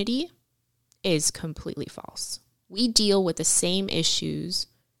Cuban community is completely false. We deal with the same issues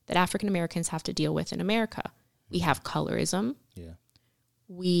that African Americans have to deal with in America. We have colorism. Yeah.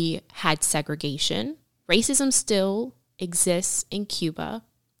 We had segregation. Racism still exists in Cuba.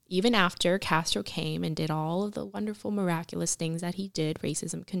 Even after Castro came and did all of the wonderful, miraculous things that he did,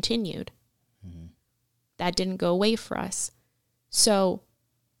 racism continued. Mm-hmm. That didn't go away for us. So,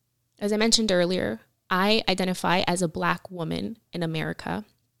 as I mentioned earlier, I identify as a Black woman in America.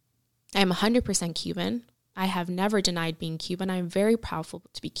 I am 100% Cuban. I have never denied being Cuban. I'm very proud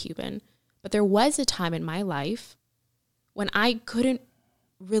to be Cuban. But there was a time in my life when I couldn't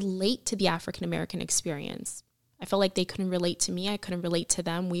relate to the African American experience. I felt like they couldn't relate to me. I couldn't relate to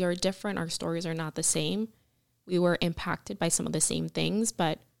them. We are different. Our stories are not the same. We were impacted by some of the same things,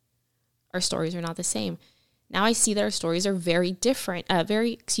 but our stories are not the same. Now I see that our stories are very different,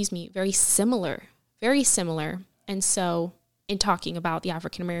 very similar. Very similar. And so in talking about the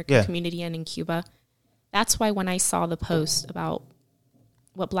African American community and in Cuba, that's why when I saw the post about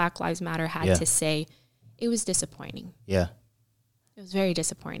what Black Lives Matter had to say, it was disappointing. Yeah. It was very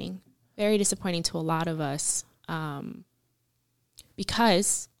disappointing. Very disappointing to a lot of us.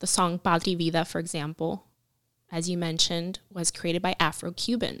 Because the song Patria y Vida, for example, as you mentioned, was created by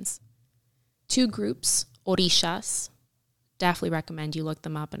Afro-Cubans. Two groups, Orishas, definitely recommend you look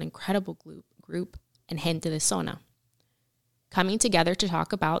them up, an incredible group, and Gente de Zona, coming together to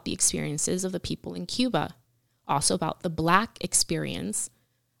talk about the experiences of the people in Cuba, also about the Black experience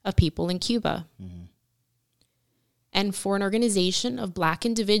of people in Cuba. Mm-hmm. And for an organization of Black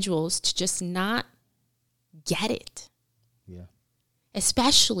individuals to just not get it. Yeah.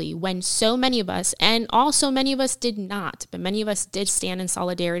 Especially when so many of us, and also many of us did not, but many of us did stand in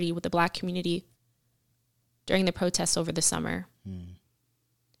solidarity with the Black community during the protests over the summer. Mm.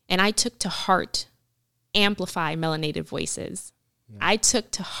 And I took to heart Amplify Melanated Voices. Yeah. I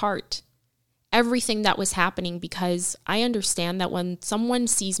took to heart everything that was happening, because I understand that when someone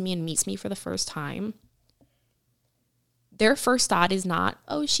sees me and meets me for the first time, their first thought is not,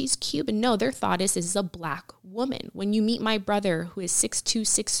 oh, she's Cuban. No, their thought is, this is a Black woman. When you meet my brother, who is 6'2",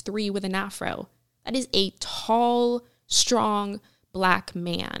 6'3", with an afro, that is a tall, strong Black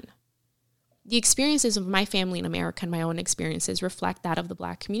man. The experiences of my family in America and my own experiences reflect that of the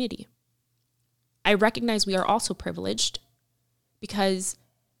Black community. I recognize we are also privileged, because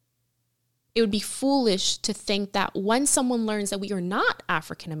it would be foolish to think that when someone learns that we are not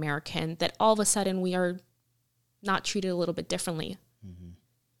African American, that all of a sudden we are not treated a little bit differently. Mm-hmm.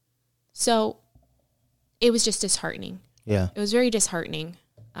 So it was just disheartening. Yeah. It was very disheartening.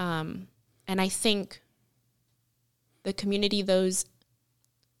 And I think the community, those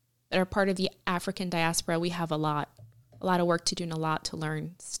that are part of the African diaspora, we have a lot of work to do and a lot to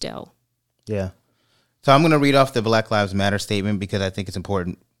learn still. Yeah. So I'm going to read off the Black Lives Matter statement, because I think it's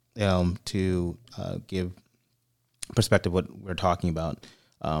important to give perspective what we're talking about.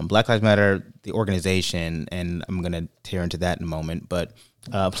 Black Lives Matter, the organization, and I'm going to tear into that in a moment, but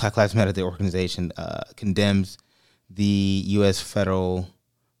Black Lives Matter, the organization, condemns the U.S. federal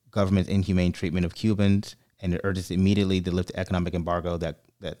government's inhumane treatment of Cubans, and it urges immediately to lift the economic embargo that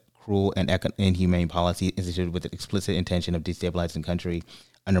cruel and inhumane policy instituted with the explicit intention of destabilizing the country,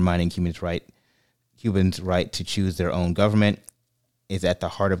 undermining Cubans' right to choose their own government, is at the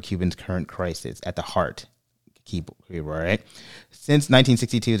heart of Cubans' current crisis. At the heart. Right? Since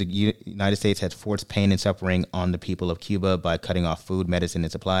 1962, the United States has forced pain and suffering on the people of Cuba by cutting off food, medicine,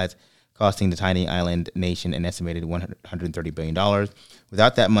 and supplies, costing the tiny island nation an estimated $130 billion.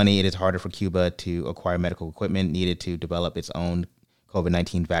 Without that money, it is harder for Cuba to acquire medical equipment needed to develop its own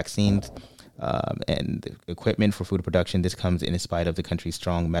COVID-19 vaccines and equipment for food production. This comes in spite of the country's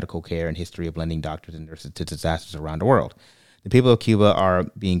strong medical care and history of lending doctors and nurses to disasters around the world. The people of Cuba are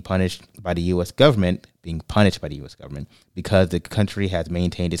being punished by the U.S. government, because the country has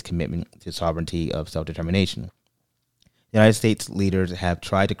maintained its commitment to sovereignty of self-determination. The United States leaders have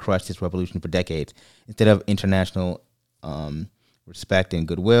tried to crush this revolution for decades. Instead of international respect and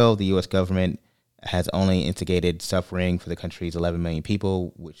goodwill, the U.S. government has only instigated suffering for the country's 11 million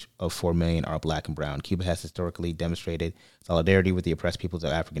people, which of 4 million are black and brown. Cuba has historically demonstrated solidarity with the oppressed peoples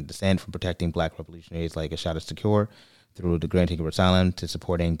of African descent, from protecting black revolutionaries like Assata Shakur through the granting of asylum to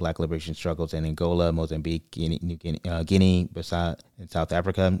supporting black liberation struggles in Angola, Mozambique, Guinea, Bissau, and South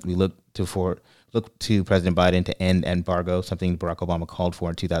Africa. We look to President Biden to end embargo, something Barack Obama called for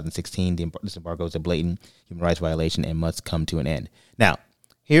in 2016. This embargo is a blatant human rights violation and must come to an end. Now,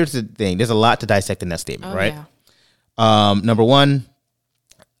 here's the thing. There's a lot to dissect in that statement, right? Yeah. Number one,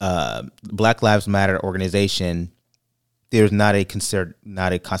 Black Lives Matter organization, there's not a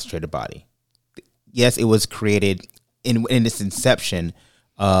concentrated body. Yes, it was created in its inception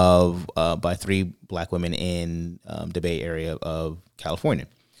by 3 black women in the Bay Area of California.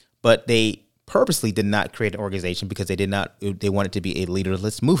 But they purposely did not create an organization because they wanted to be a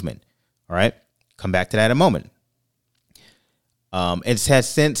leaderless movement. All right? Come back to that in a moment. It has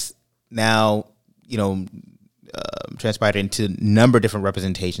since now, transpired into a number of different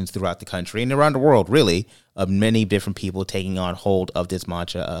representations throughout the country and around the world, really, of many different people taking on hold of this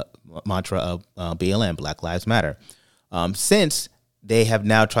mantra of BLM, Black Lives Matter. Since they have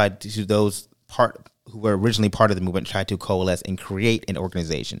now tried to, those who were originally part of the movement, tried to coalesce and create an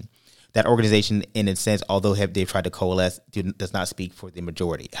organization. That organization, in a sense, although they've tried to coalesce, does not speak for the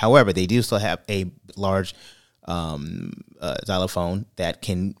majority. However, they do still have a large xylophone that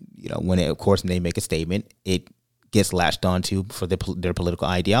can, when they make a statement, it gets latched onto for their political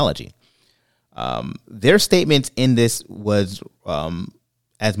ideology. Their statements in this was,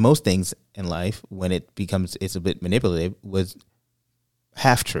 as most things in life, when it's a bit manipulative, was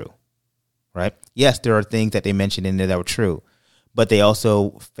half true, right? Yes, there are things that they mentioned in there that were true, but they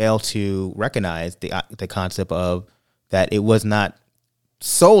also fail to recognize the concept of that it was not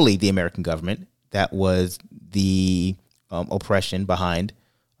solely the American government that was the oppression behind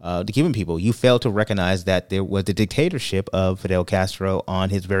the Cuban people. You fail to recognize that there was the dictatorship of Fidel Castro on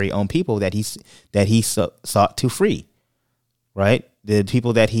his very own people that he sought to free, right? The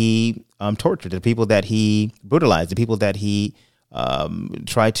people that he tortured, the people that he brutalized, the people that he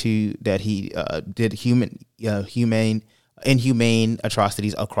did inhumane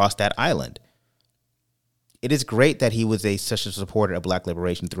atrocities across that island. It is great that he was such a supporter of black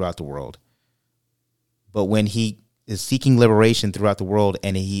liberation throughout the world. But when he is seeking liberation throughout the world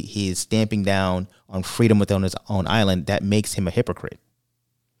and he is stamping down on freedom within his own island, that makes him a hypocrite.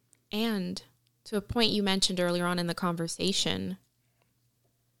 And to a point you mentioned earlier on in the conversation,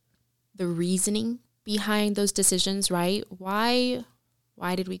 the reasoning behind those decisions, right? Why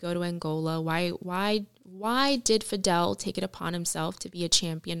did we go to Angola? Why did Fidel take it upon himself to be a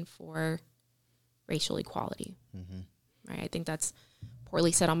champion for racial equality? Mm-hmm. Right? I think that's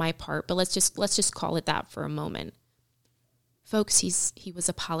poorly said on my part, but let's just call it that for a moment. Folks, he was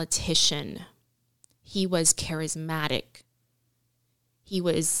a politician. He was charismatic. He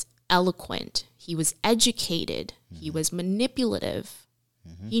was eloquent. He was educated. Mm-hmm. He was manipulative.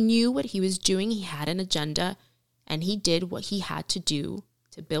 Mm-hmm. He knew what he was doing. He had an agenda, and he did what he had to do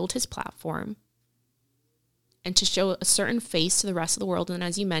to build his platform and to show a certain face to the rest of the world, and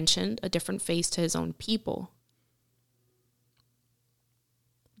as you mentioned, a different face to his own people.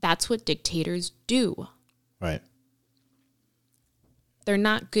 That's what dictators do. Right. They're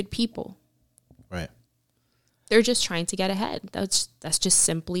not good people. Right. They're just trying to get ahead. That's just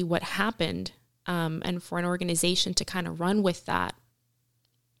simply what happened. And for an organization to kind of run with that.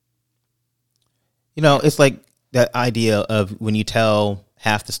 It's like that idea of when you tell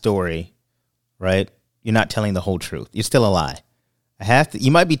half the story, right? You're not telling the whole truth. You're still a lie.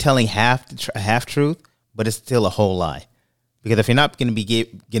 You might be telling half truth, but it's still a whole lie. Because if you're not going to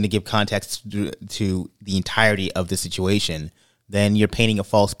give context to the entirety of the situation, then you're painting a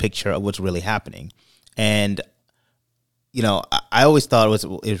false picture of what's really happening. And I always thought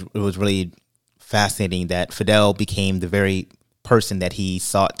it was really fascinating that Fidel became the very person that he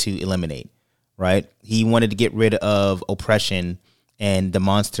sought to eliminate. Right? He wanted to get rid of oppression and the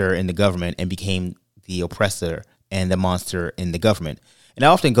monster in the government, and became the oppressor and the monster in the government. And it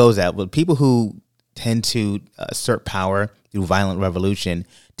often goes that with people who tend to assert power through violent revolution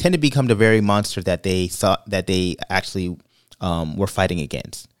tend to become the very monster that they actually were fighting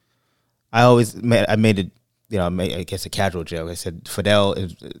against. I made I guess a casual joke. I said Fidel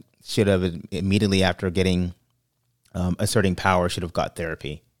should have immediately after getting asserting power should have got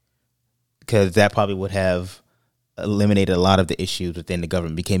therapy, because that probably would have eliminated a lot of the issues within the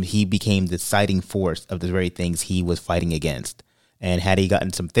government. He became the deciding force of the very things he was fighting against. And had he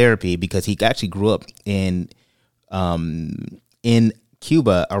gotten some therapy, because he actually grew up in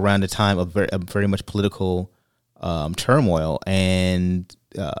Cuba around the time of very much political turmoil, and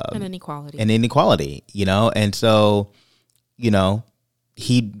and inequality. And so,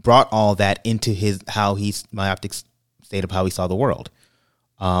 he brought all that into his myopic state of how he saw the world.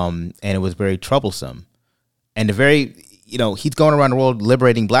 And it was very troublesome. And he's going around the world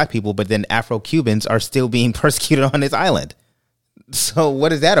liberating black people, but then Afro-Cubans are still being persecuted on his island. So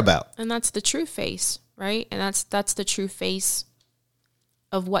what is that about? And that's the true face, right? And that's the true face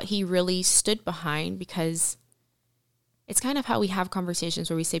of what he really stood behind, because it's kind of how we have conversations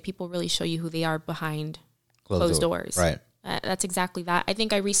where we say people really show you who they are behind closed doors. Right. That's exactly that. I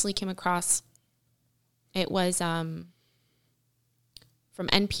think I recently came across, it was from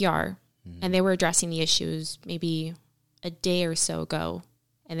NPR, and they were addressing the issues maybe a day or so ago.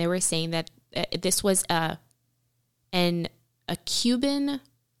 And they were saying that this was a Cuban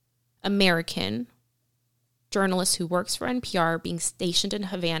American journalist who works for NPR being stationed in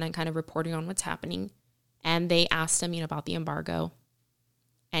Havana and kind of reporting on what's happening. And they asked him, about the embargo.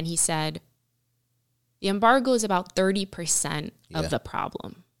 And he said, the embargo is about 30% of the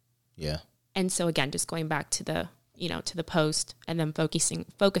problem. Yeah. And so again, just going back to the, to the post and then focusing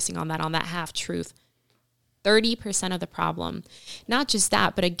on that half truth, 30% of the problem. Not just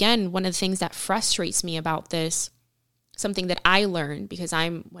that, but again, one of the things that frustrates me about this, something that I learned, because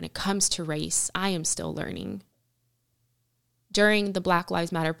when it comes to race, I am still learning. During the Black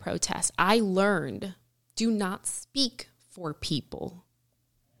Lives Matter protests, I learned, do not speak for people.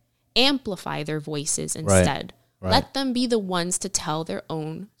 Amplify their voices instead. Right. Let them be the ones to tell their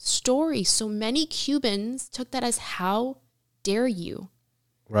own story. So many Cubans took that as, how dare you?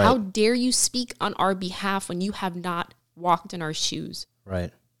 Right. How dare you speak on our behalf when you have not walked in our shoes?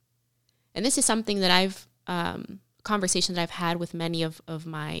 Right. And this is something that I've, conversations that I've had with many of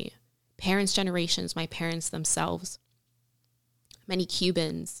my parents' generations, my parents themselves. Many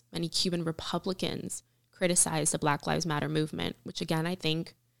Cuban Republicans criticize the Black Lives Matter movement, which again, I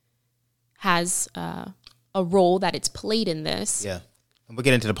think has a role that it's played in this. Yeah. And we'll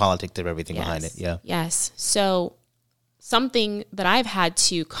get into the politics of everything behind it. Yeah. Yes. So something that I've had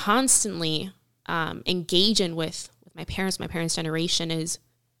to constantly engage in with my parents' generation is,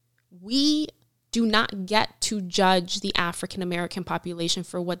 we do not get to judge the African American population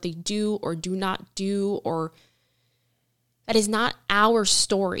for what they do or do not do, or that is not our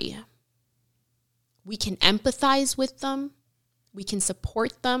story. We can empathize with them, we can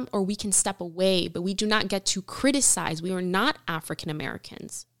support them, or we can step away, but we do not get to criticize. We are not African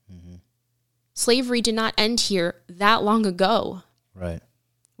Americans. Mm-hmm. Slavery did not end here that long ago. Right.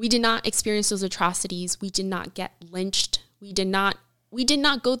 We did not experience those atrocities. We did not get lynched. We did not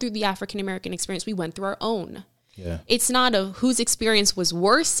go through the African American experience. We went through our own. Yeah. It's not a whose experience was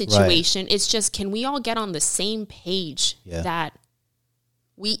worse situation. Right. It's just, can we all get on the same page that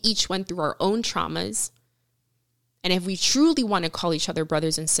we each went through our own traumas? And if we truly want to call each other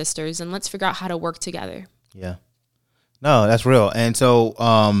brothers and sisters, then let's figure out how to work together. Yeah. No, that's real. And so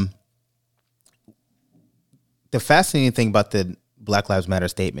the fascinating thing about the Black Lives Matter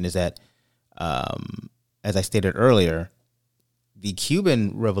statement is that, as I stated earlier, the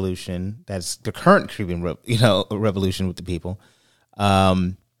Cuban Revolution, that's the current Cuban revolution with the people,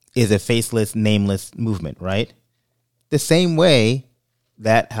 is a faceless, nameless movement, right? The same way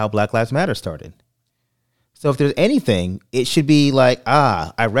that how Black Lives Matter started. So if there's anything, it should be like,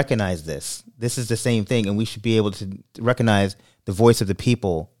 I recognize this. This is the same thing, and we should be able to recognize the voice of the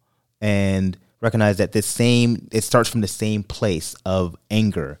people and recognize that it starts from the same place of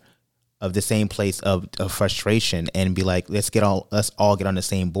anger, of the same place of frustration, and be like, let's all get on the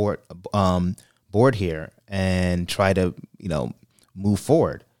same board here and try to, move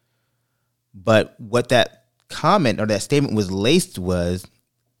forward. But what that comment or that statement was laced is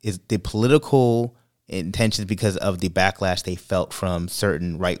the political intentions because of the backlash they felt from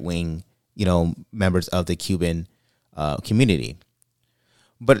certain right-wing, members of the Cuban community.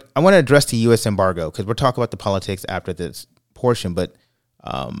 But I want to address the U.S. embargo, because we'll talk about the politics after this portion. But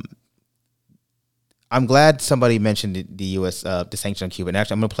I'm glad somebody mentioned the U.S. The sanction on Cuba. And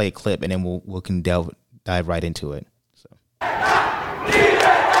actually, I'm going to play a clip, and then we can dive right into it. So.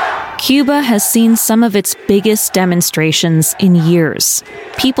 Cuba has seen some of its biggest demonstrations in years.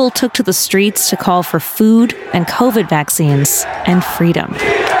 People took to the streets to call for food and COVID vaccines and freedom.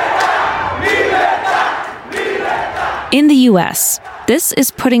 In the U.S., this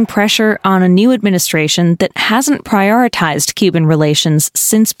is putting pressure on a new administration that hasn't prioritized Cuban relations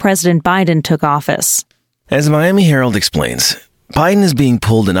since President Biden took office. As Miami Herald explains, Biden is being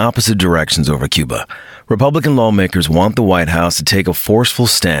pulled in opposite directions over Cuba. Republican lawmakers want the White House to take a forceful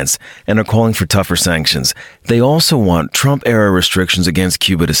stance and are calling for tougher sanctions. They also want Trump-era restrictions against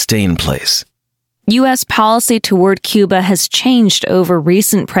Cuba to stay in place. U.S. policy toward Cuba has changed over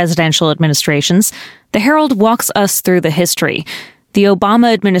recent presidential administrations. The Herald walks us through the history. The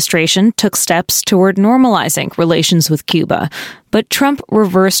Obama administration took steps toward normalizing relations with Cuba, but Trump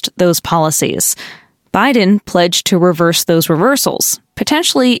reversed those policies. Biden pledged to reverse those reversals,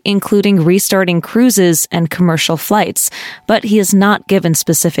 potentially including restarting cruises and commercial flights, but he has not given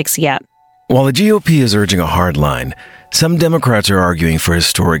specifics yet. While the GOP is urging a hard line, some Democrats are arguing for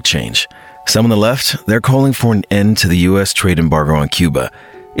historic change. Some on the left, they're calling for an end to the U.S. trade embargo on Cuba.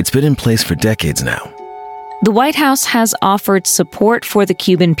 It's been in place for decades now. The White House has offered support for the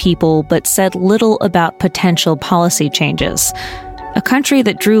Cuban people, but said little about potential policy changes. A country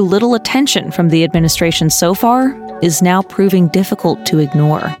that drew little attention from the administration so far is now proving difficult to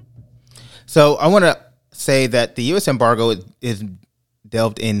ignore. So I want to say that the U.S. embargo is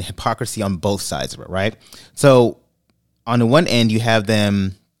delved in hypocrisy on both sides of it, right? So on the one end, you have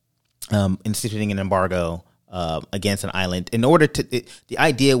them instituting an embargo against an island in order to. The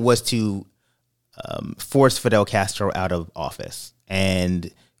idea was to force Fidel Castro out of office,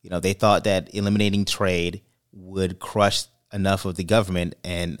 and they thought that eliminating trade would crush enough of the government,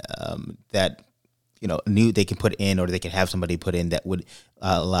 and that new they can put in, or they can have somebody put in that would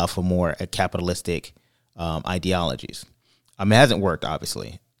allow for more capitalistic ideologies. It hasn't worked,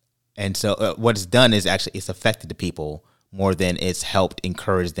 obviously, and so what it's done is actually it's affected the people more than it's helped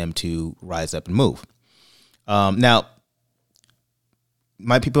encourage them to rise up and move. Now,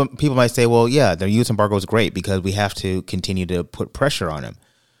 people might say, well, yeah, the U.S. embargo is great because we have to continue to put pressure on them.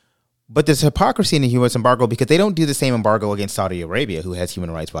 But there's hypocrisy in the U.S. embargo because they don't do the same embargo against Saudi Arabia, who has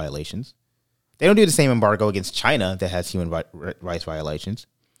human rights violations. They don't do the same embargo against China that has human rights violations.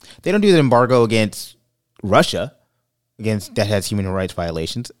 They don't do the embargo against Russia, that has human rights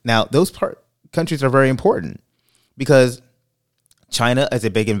violations. Now, those countries are very important because China is a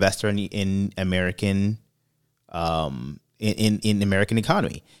big investor in American in the American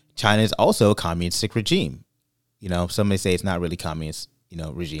economy. China is also a communistic regime. Some may say it's not really communist,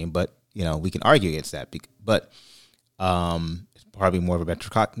 regime, but we can argue against that. But it's probably more of a I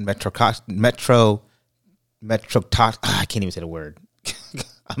can't even say the word.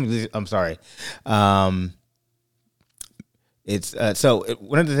 I'm sorry. It's so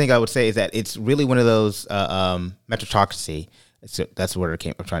one of the things I would say is that it's really one of those metrocracy. So that's what I'm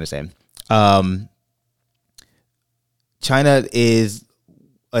trying to say. China is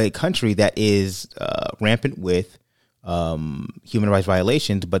a country that is rampant with human rights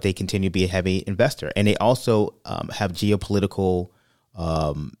violations, but they continue to be a heavy investor, and they also have geopolitical,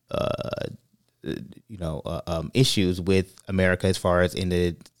 issues with America as far as in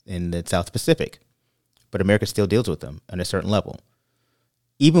the South Pacific. But America still deals with them on a certain level.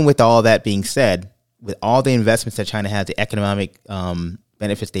 Even with all that being said, with all the investments that China has, the economic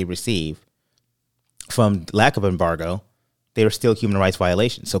benefits they receive from lack of embargo, there are still human rights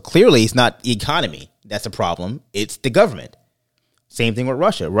violations. So clearly it's not the economy that's a problem. It's the government. Same thing with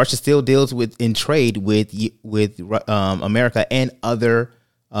Russia. Russia still deals in trade with America and other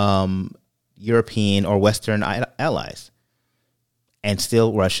European or Western allies. And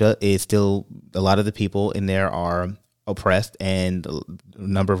still, Russia is still, a lot of the people in there are oppressed, and a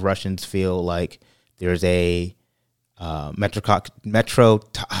number of Russians feel like there's a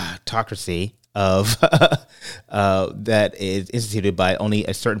metrocracy of that is instituted by only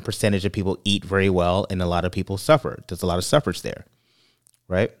a certain percentage of people eat very well, and a lot of people suffer. There's a lot of suffrage there,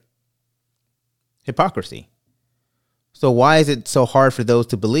 right? Hypocrisy. So why is it so hard for those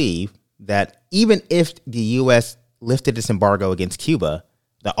to believe that even if the U.S. lifted this embargo against Cuba,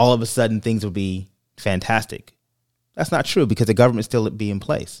 that all of a sudden things would be fantastic? That's not true, because the government still be in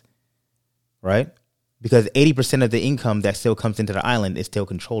place, right? Because 80% of the income that still comes into the island is still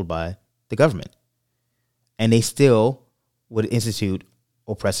controlled by the government, and they still would institute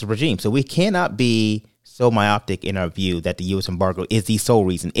oppressive regimes. So we cannot be so myopic in our view that the U.S. embargo is the sole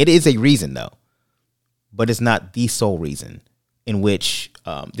reason. It is a reason, though, but it's not the sole reason in which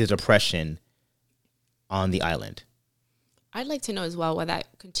there's oppression on the island. I'd like to know as well why that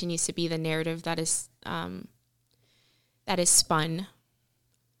continues to be the narrative that is spun.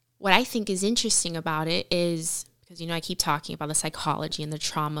 What I think is interesting about it is, because, I keep talking about the psychology and the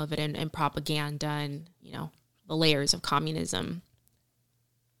trauma of it, and propaganda and, the layers of communism.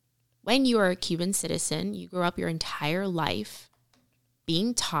 When you are a Cuban citizen, you grew up your entire life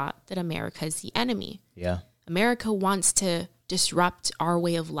being taught that America is the enemy. Yeah. America wants to disrupt our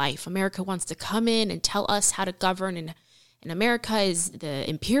way of life. America wants to come in and tell us how to govern, and America is the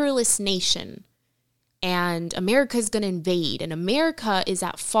imperialist nation, and America is going to invade, and America is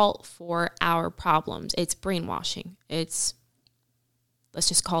at fault for our problems. It's brainwashing. It's Let's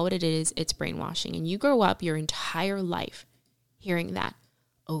just call it is. It's brainwashing. And you grow up your entire life hearing that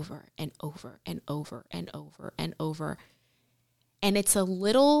over and over and over and over and over. And it's a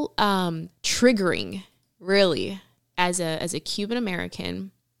little triggering, really, as a Cuban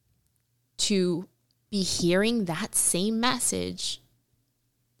American to be hearing that same message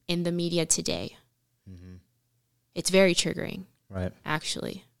in the media today. Mm-hmm. It's very triggering, right?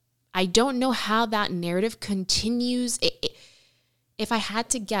 Actually. I don't know how that narrative continues. If I had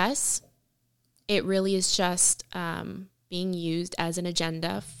to guess, it really is just being used as an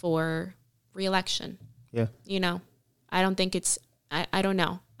agenda for re-election. Yeah. You know, I don't think it's, I don't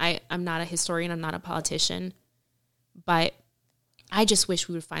know. I'm not a historian. I'm not a politician. But I just wish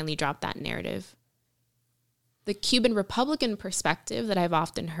we would finally drop that narrative. The Cuban Republican perspective that I've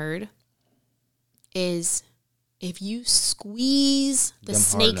often heard is if you squeeze the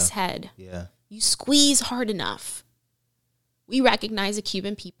snake's head, you squeeze hard enough, we recognize the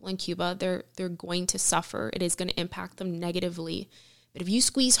Cuban people in Cuba, they're going to suffer. It is going to impact them negatively. But if you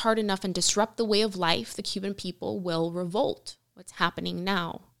squeeze hard enough and disrupt the way of life, the Cuban people will revolt. What's happening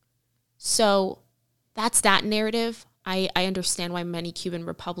now? So that's that narrative. I understand why many Cuban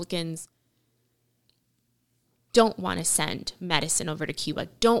Republicans don't want to send medicine over to Cuba,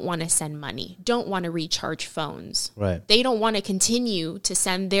 don't want to send money, don't want to recharge phones. Right. They don't want to continue to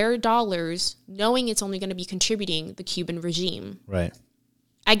send their dollars knowing it's only going to be contributing the Cuban regime. Right.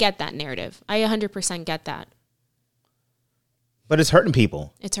 I get that narrative. I 100% get that. But it's hurting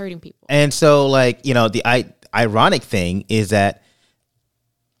people. It's hurting people. And so, like, you know, the ironic thing is that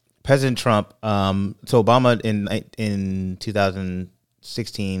President Trump, so Obama in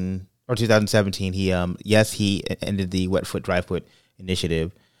 2016 or 2017, he ended the wet foot, dry foot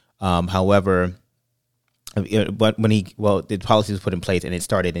initiative. However, but the policy was put in place and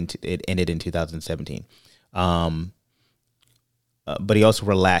it ended in 2017. But he also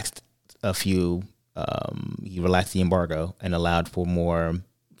relaxed a few. He relaxed the embargo and allowed for more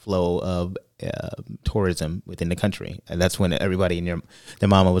flow of tourism within the country, and that's when everybody and their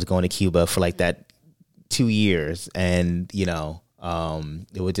mama was going to Cuba for like that 2 years, and you know,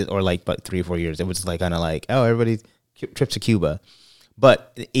 it was just, or like about 3 or 4 years. It was just like kind of like, oh, everybody trips to Cuba,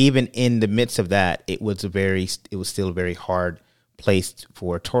 but even in the midst of that, it was still a very hard place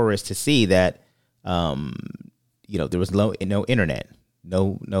for tourists to see that, you know, there was no internet,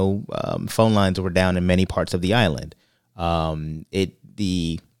 no phone lines were down in many parts of the island.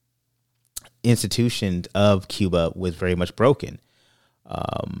 The institutions of Cuba was very much broken.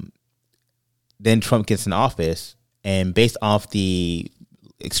 Then Trump gets in office, and based off the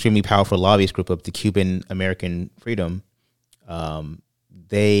extremely powerful lobbyist group of the Cuban American Freedom, CAF,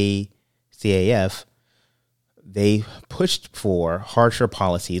 they pushed for harsher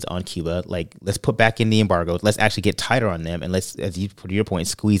policies on Cuba, like let's put back in the embargo, let's actually get tighter on them, and let's, as you put your point,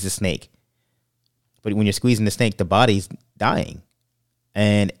 squeeze the snake. But when you're squeezing the snake, the body's dying,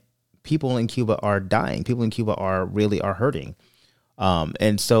 and people in Cuba are dying. People in Cuba are hurting,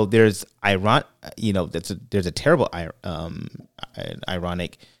 and so there's there's a terrible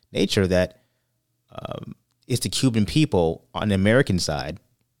ironic nature that it's the Cuban people on the American side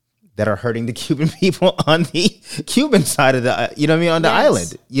that are hurting the Cuban people on the Cuban side of the, you know what I mean, on the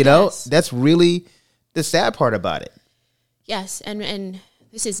island. You know, that's really the sad part about it. Yes, and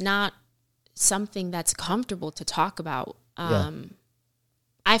this is not something that's comfortable to talk about.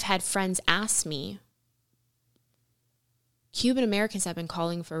 I've had friends ask me, Cuban Americans have been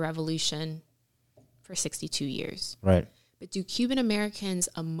calling for revolution for 62 years. Right. But do Cuban Americans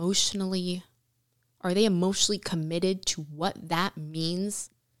are they emotionally committed to what that means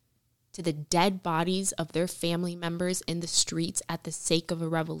to the dead bodies of their family members in the streets at the sake of a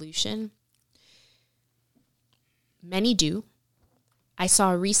revolution? Many do. I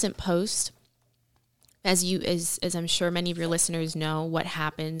saw a recent post. As I'm sure many of your listeners know, what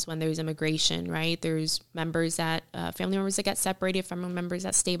happens when there's immigration, right? There's members that, family members that get separated, family members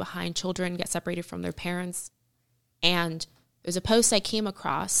that stay behind, children get separated from their parents. And there's a post I came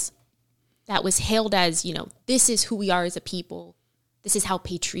across that was hailed as, you know, this is who we are as a people. This is how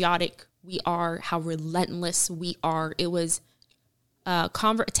patriotic we are, how relentless we are. It was a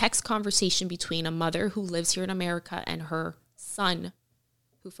text conversation between a mother who lives here in America and her son,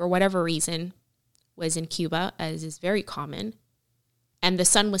 who for whatever reason was in Cuba, as is very common. And the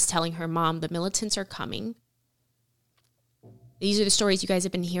son was telling her, Mom, the militants are coming. These are the stories you guys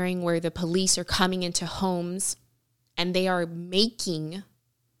have been hearing where the police are coming into homes and they are making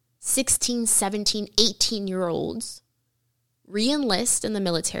 16, 17, 18-year-olds re-enlist in the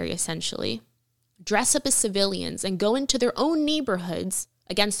military, essentially, dress up as civilians and go into their own neighborhoods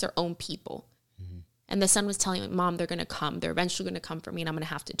against their own people. Mm-hmm. And the son was telling me, Mom, they're going to come. They're eventually going to come for me, and I'm going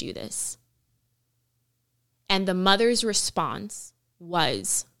to have to do this. And the mother's response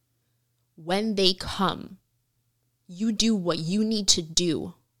was, when they come, you do what you need to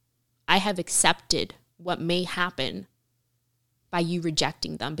do. I have accepted what may happen by you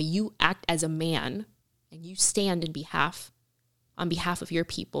rejecting them, but you act as a man and you stand on behalf of your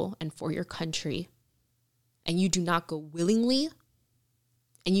people and for your country. And you do not go willingly,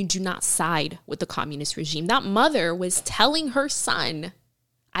 and you do not side with the communist regime. That mother was telling her son,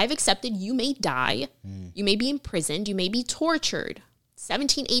 I've accepted you may die, you may be imprisoned, you may be tortured,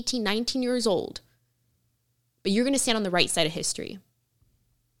 17, 18, 19 years old, but you're going to stand on the right side of history.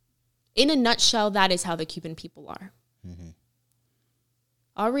 In a nutshell, that is how the Cuban people are. Mm-hmm.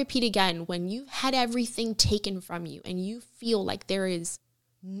 I'll repeat again, when you've had everything taken from you and you feel like there is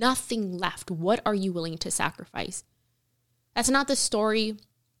nothing left, what are you willing to sacrifice? That's not the story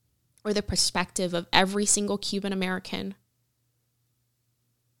or the perspective of every single Cuban American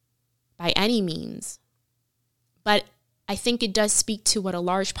by any means. But I think it does speak to what a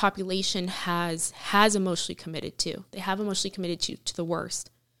large population has emotionally committed to. They have emotionally committed to the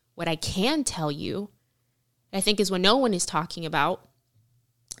worst. What I can tell you, I think is what no one is talking about,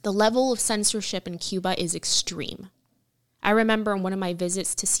 the level of censorship in Cuba is extreme. I remember on one of my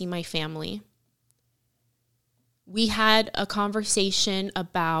visits to see my family, we had a conversation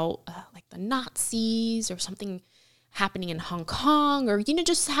about like the Nazis or something happening in Hong Kong, or,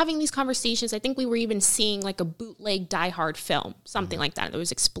 just having these conversations. I think we were even seeing like a bootleg Die Hard film, something like that. There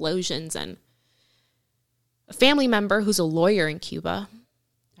was explosions, and a family member who's a lawyer in Cuba,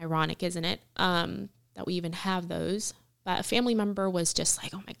 ironic, isn't it? That we even have those. But a family member was just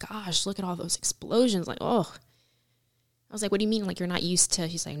like, oh my gosh, look at all those explosions. Like, oh. I was like, what do you mean? Like, you're not used to?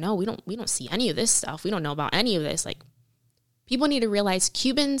 He's like, no, we don't see any of this stuff. We don't know about any of this. Like, people need to realize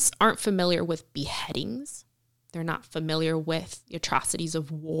Cubans aren't familiar with beheadings. They're not familiar with the atrocities of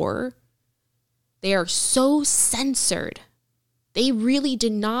war. They are so censored. They really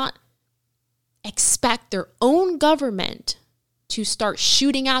did not expect their own government to start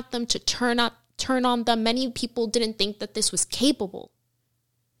shooting at them, to turn on them. Many people didn't think that this was capable.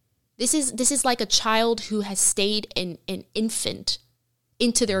 This is like a child who has stayed an infant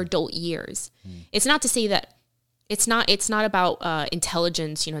into their adult years. It's not to say that it's not about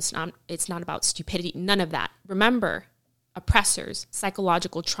intelligence. It's not about stupidity. None of that. Remember, oppressors,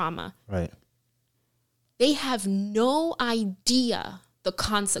 psychological trauma. Right. They have no idea the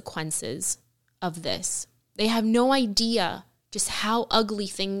consequences of this. They have no idea just how ugly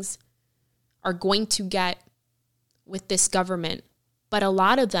things are going to get with this government. But a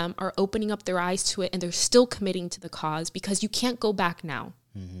lot of them are opening up their eyes to it, and they're still committing to the cause, because you can't go back now.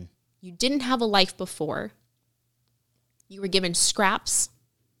 Mm-hmm. You didn't have a life before. You were given scraps,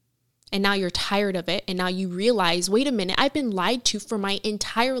 and now you're tired of it. And now you realize, wait a minute, I've been lied to for my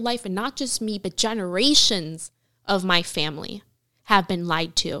entire life, and not just me, but generations of my family have been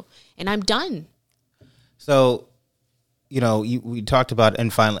lied to, and I'm done. So, we talked about,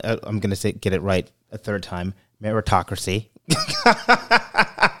 and finally, I'm going to get it right a third time, meritocracy.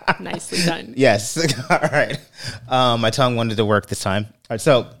 Nicely done. Yes. All right. My tongue wanted to work this time. All right.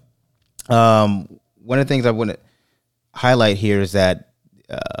 So, one of the things I want to highlight here is that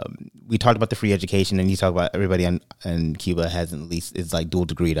we talked about the free education, and you talk about everybody in Cuba has at least is like dual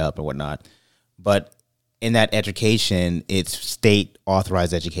degreed up or whatnot. But in that education, it's state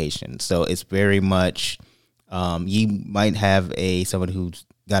authorized education. So it's very much you might have someone who's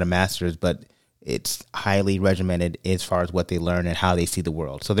got a master's, but it's highly regimented as far as what they learn and how they see the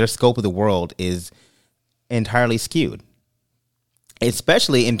world. So their scope of the world is entirely skewed,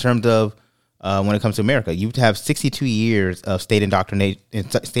 especially in terms of when it comes to America. You have 62 years of state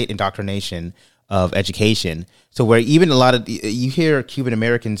indoctrination of education. So where even a lot of you hear Cuban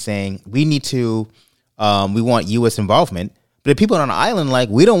Americans saying we need to, we want U.S. involvement, but the people on the island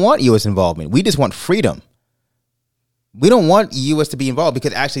we don't want U.S. involvement. We just want freedom. We don't want U.S. to be involved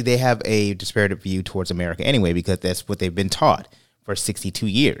because actually they have a disparate view towards America anyway, because that's what they've been taught for 62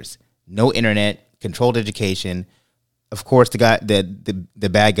 years. No internet, controlled education. Of course, the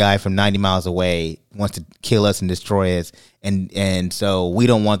bad guy from 90 miles away wants to kill us and destroy us, and so we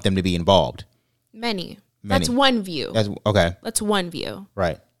don't want them to be involved. Many. That's one view. That's one view.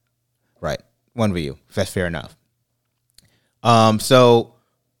 Right. One view. That's fair enough. So,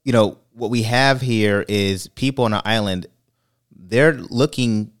 what we have here is people on the island, they're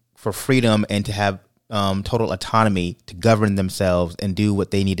looking for freedom and to have total autonomy to govern themselves and do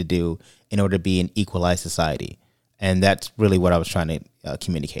what they need to do in order to be an equalized society. And that's really what I was trying to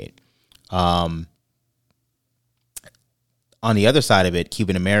communicate. On the other side of it,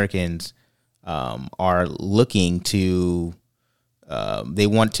 Cuban Americans, are looking to, they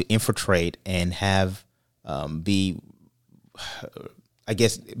want to infiltrate and have be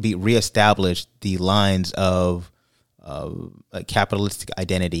reestablished the lines of a capitalistic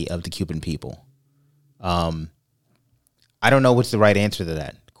identity of the Cuban people. I don't know what's the right answer to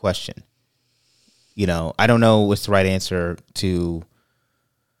that question. I don't know what's the right answer to.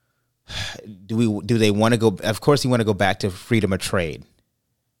 Do they want to go? Of course, you want to go back to freedom of trade,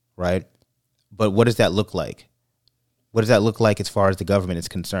 right? But what does that look like? What does that look like as far as the government is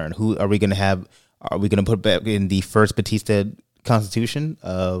concerned? Who are we going to have? Are we going to put back in the first Batista Constitution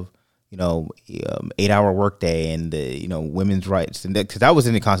of 8-hour workday and the women's rights? And because that was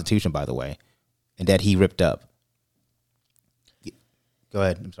in the Constitution, by the way, and that he ripped up. Go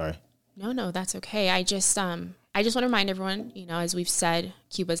ahead. I'm sorry. No, that's okay. I just want to remind everyone, as we've said,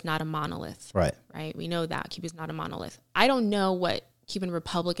 Cuba's not a monolith. Right. Right. We know that Cuba's not a monolith. I don't know what Cuban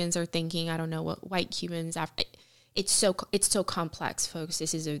Republicans are thinking. I don't know what white Cubans after. It's so complex, folks.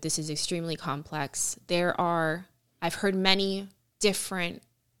 This is extremely complex. I've heard many different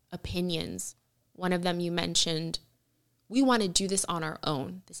opinions. One of them you mentioned, we want to do this on our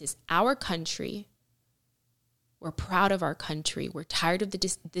own. This is our country. We're proud of our country. We're tired of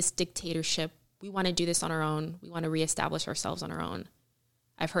this dictatorship. We want to do this on our own. We want to reestablish ourselves on our own.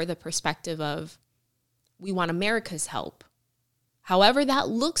 I've heard the perspective of, we want America's help. However that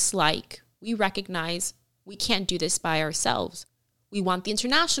looks like, we recognize we can't do this by ourselves. We want the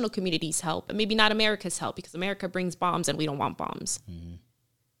international community's help, and maybe not America's help, because America brings bombs and we don't want bombs. Mm-hmm.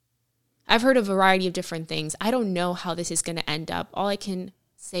 I've heard a variety of different things. I don't know how this is going to end up. All I can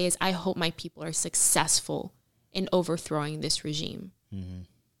say is I hope my people are successful in overthrowing this regime. Mm-hmm.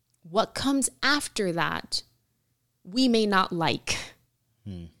 What comes after that, we may not like.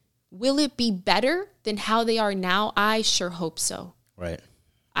 Will it be better than how they are now? I sure hope so. Right.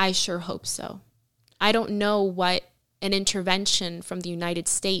 I sure hope so. I don't know what an intervention from the United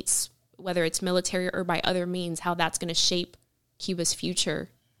States, whether it's military or by other means, how that's going to shape Cuba's future,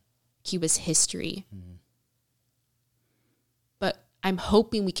 Cuba's history. Mm-hmm. But I'm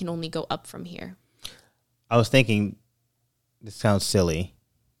hoping we can only go up from here. I was thinking, this sounds silly,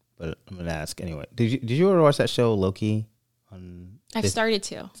 but I'm going to ask anyway. Did you ever watch that show Loki? I've started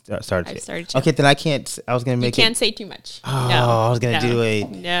to. Started to. Okay, then I can't. I was going to make You can't say too much. Oh, no. I was going to do a.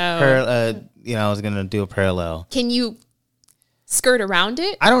 No. I was going to do a parallel. Can you skirt around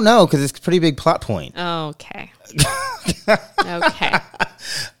it? I don't know, because it's a pretty big plot point. Okay. Okay.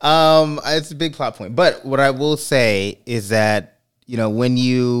 It's a big plot point. But what I will say is that, when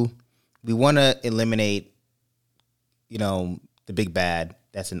we want to eliminate, the big bad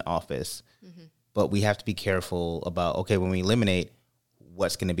that's in office, mm-hmm. but we have to be careful about, okay, when we eliminate,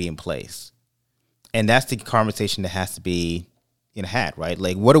 what's going to be in place. And that's the conversation that has to be had, right?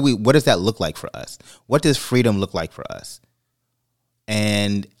 Like, what does that look like for us? What does freedom look like for us?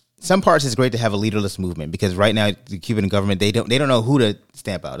 And some parts it's great to have a leaderless movement, because right now the Cuban government, they don't know who to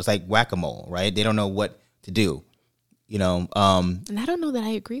stamp out. It's like whack-a-mole, right? They don't know what to do. And I don't know that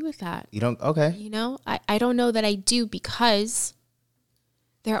I agree with that. You don't? Okay. I don't know that I do, because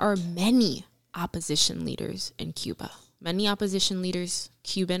there are many opposition leaders in Cuba. Many opposition leaders,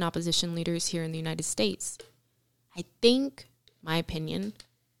 Cuban opposition leaders here in the United States. I think, my opinion,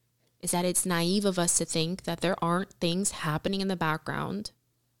 is that it's naive of us to think that there aren't things happening in the background,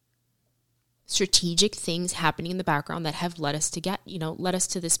 strategic things happening in the background that have led us to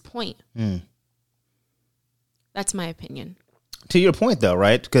this point. Mm. That's my opinion. To your point, though,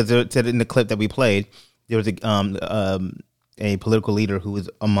 right? Because in the clip that we played, there was a political leader who was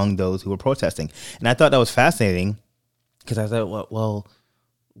among those who were protesting. And I thought that was fascinating, because I thought, well,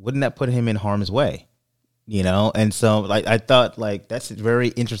 wouldn't that put him in harm's way? And so I thought that's very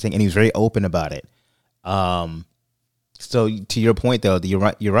interesting, and he was very open about it. So to your point, though,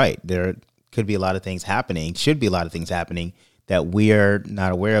 you're right. There could be a lot of things happening, should be a lot of things happening that we're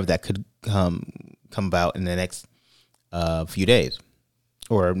not aware of that could come about in the next few days,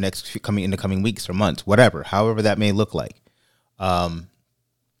 or in the coming weeks or months, however that may look like.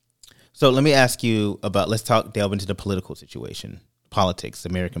 So let me ask you about, delve into the political situation, politics,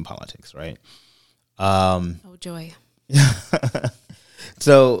 American politics, right? Oh, joy.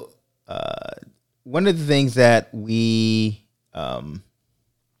 So one of the things that we, I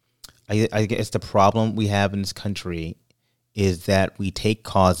guess the problem we have in this country is that we take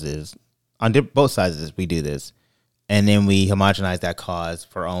causes, on both sides we do this, and then we homogenize that cause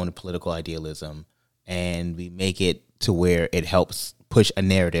for our own political idealism, and we make it to where it helps push a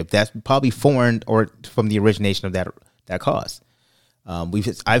narrative that's probably foreign or from the origination of that cause. We've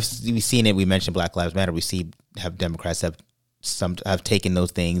seen it. We mentioned Black Lives Matter. Democrats have have taken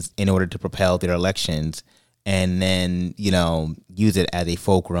those things in order to propel their elections, and then use it as a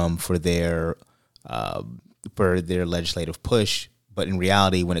fulcrum for their legislative push. But in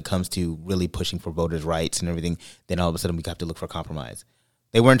reality, when it comes to really pushing for voters' rights and everything, then all of a sudden we have to look for compromise.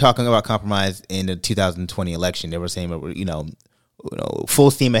 They weren't talking about compromise in the 2020 election. They were saying,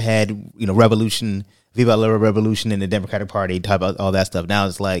 full steam ahead, revolution, Viva la Revolution in the Democratic Party, type of all that stuff. Now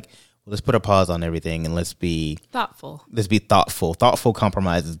it's like, well, let's put a pause on everything and let's be thoughtful. Let's be thoughtful. Thoughtful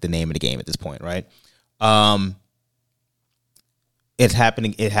compromise is the name of the game at this point, right? It's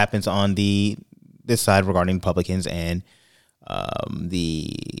happening. It happens on this side regarding Republicans and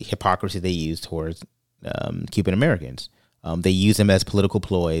the hypocrisy they use towards Cuban Americans. They use them as political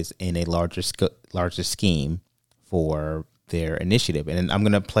ploys in a larger scheme for their initiative. And I'm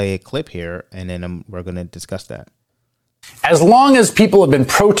going to play a clip here, and then we're going to discuss that. As long as people have been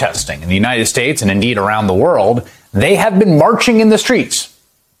protesting in the United States and indeed around the world, they have been marching in the streets.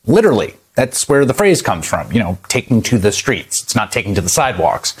 Literally. That's where the phrase comes from, taking to the streets. It's not taking to the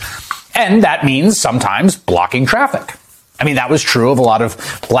sidewalks. And that means sometimes blocking traffic. I mean, that was true of a lot of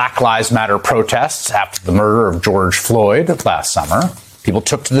Black Lives Matter protests after the murder of George Floyd last summer. People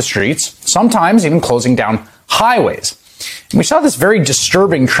took to the streets, sometimes even closing down highways. And we saw this very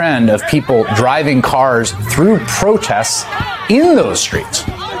disturbing trend of people driving cars through protests in those streets.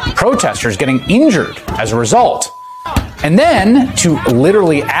 Protesters getting injured as a result. And then, to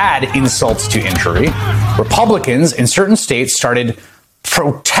literally add insults to injury, Republicans in certain states started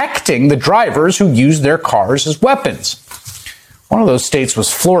protecting the drivers who used their cars as weapons. One of those states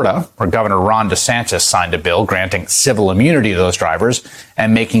was Florida, where Governor Ron DeSantis signed a bill granting civil immunity to those drivers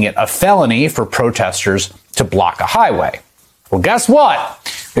and making it a felony for protesters to block a highway. Well, guess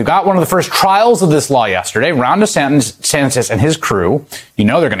what? We got one of the first trials of this law yesterday. Ron DeSantis and his crew, they're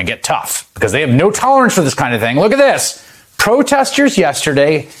going to get tough because they have no tolerance for this kind of thing. Look at this. Protesters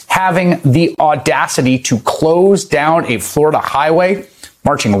yesterday having the audacity to close down a Florida highway,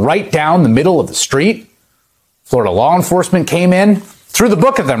 marching right down the middle of the street. Florida law enforcement came in, threw the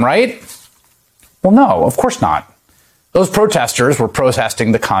book at them, right? Well, no, of course not. Those protesters were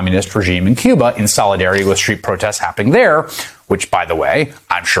protesting the communist regime in Cuba in solidarity with street protests happening there, which, by the way,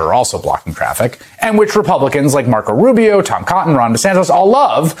 I'm sure are also blocking traffic, and which Republicans like Marco Rubio, Tom Cotton, Ron DeSantis all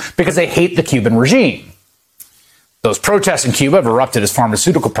love because they hate the Cuban regime. Those protests in Cuba have erupted as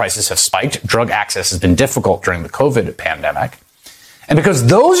pharmaceutical prices have spiked. Drug access has been difficult during the COVID pandemic. And because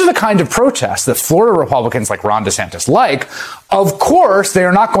those are the kind of protests that Florida Republicans like Ron DeSantis like, of course, they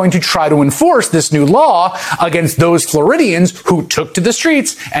are not going to try to enforce this new law against those Floridians who took to the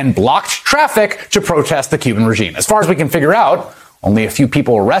streets and blocked traffic to protest the Cuban regime. As far as we can figure out, only a few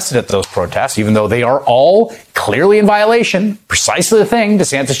people arrested at those protests, even though they are all clearly in violation. Precisely the thing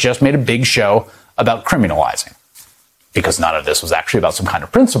DeSantis just made a big show about criminalizing. Because none of this was actually about some kind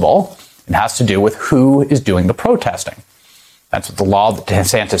of principle. It has to do with who is doing the protesting. That's what the law that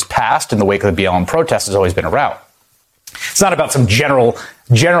DeSantis passed in the wake of the BLM protests has always been about. It's not about some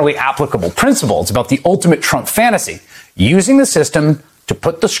generally applicable principle. It's about the ultimate Trump fantasy, using the system to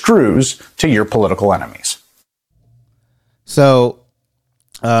put the screws to your political enemies. So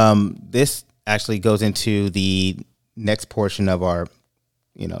this actually goes into the next portion of our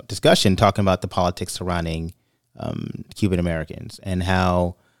discussion, talking about the politics surrounding Cuban Americans and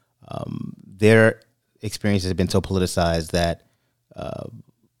how their experiences have been so politicized that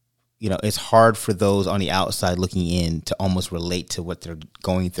it's hard for those on the outside looking in to almost relate to what they're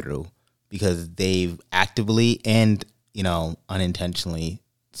going through, because they've actively and unintentionally,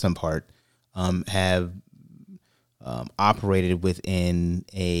 some part, have operated within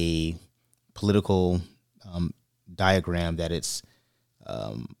a political diagram that it's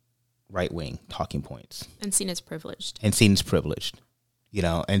right-wing talking points and seen as privileged. And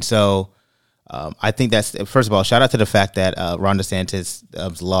so I think that's, first of all, shout out to the fact that Ron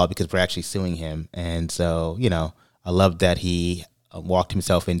DeSantis' law, because we're actually suing him. And so, I love that he walked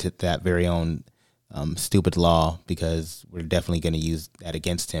himself into that very own stupid law, because we're definitely going to use that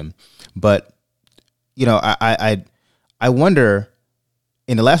against him. But, I wonder,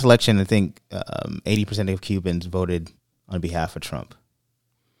 in the last election, I think 80% of Cubans voted on behalf of Trump.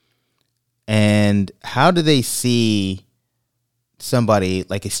 And how do they see somebody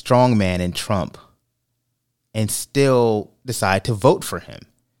like a strong man in Trump and still decide to vote for him?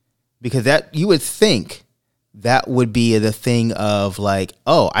 Because that, you would think that would be the thing of like,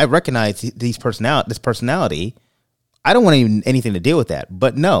 oh, I recognize this personality. I don't want anything to deal with that.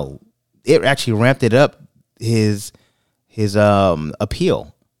 But no, it actually ramped it up, his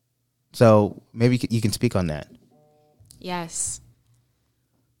appeal. So maybe you can speak on that. Yes.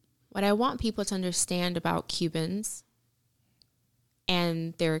 What I want people to understand about Cubans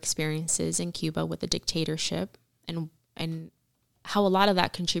and their experiences in Cuba with the dictatorship and how a lot of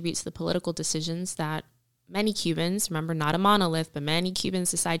that contributes to the political decisions that many Cubans, remember, not a monolith, but many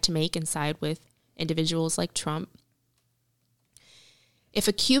Cubans decide to make and side with individuals like Trump. If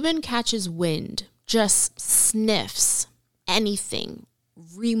a Cuban catches wind, just sniffs anything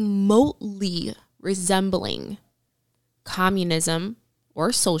remotely resembling communism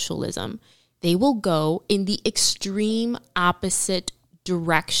or socialism, they will go in the extreme opposite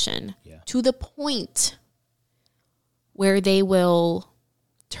direction to the point where they will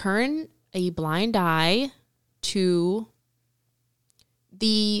turn a blind eye to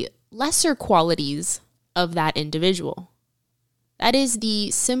the lesser qualities of that individual. That is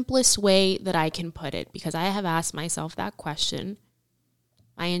the simplest way that I can put it, because I have asked myself that question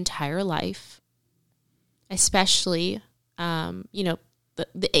my entire life, especially,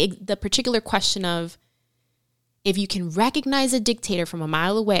 the particular question of, if you can recognize a dictator from a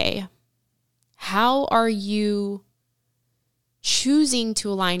mile away, how are you choosing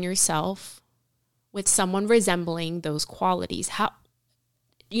to align yourself with someone resembling those qualities? How,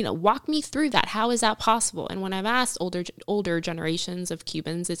 walk me through that. How is that possible? And when I've asked older generations of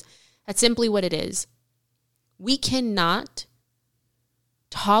Cubans, that's simply what it is. We cannot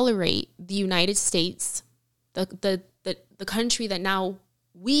tolerate the United States, the country that now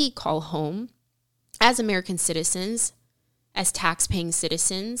we call home, as American citizens, as tax-paying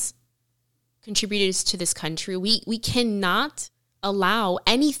citizens, contributors to this country. We cannot allow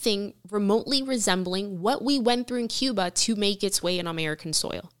anything remotely resembling what we went through in Cuba to make its way on American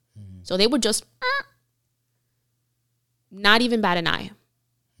soil. Mm-hmm. So they would just not even bat an eye.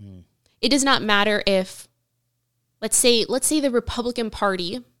 Mm. It does not matter if, let's say the Republican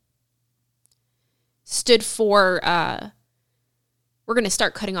Party stood for, we're going to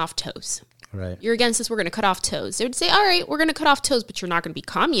start cutting off toes. Right. You're against this, we're going to cut off toes. They would say, all right, we're going to cut off toes, but you're not going to be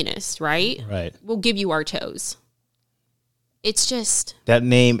communist, right? Right. We'll give you our toes. It's just... That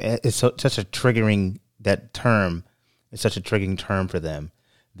name is such a triggering, that term is such a triggering term for them,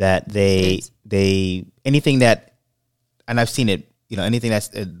 that they anything that, and I've seen it, anything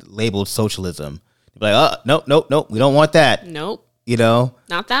that's labeled socialism, they're like, oh, nope, we don't want that. Nope.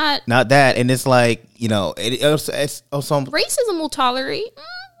 Not that. And it's like, it's also... Racism will tolerate.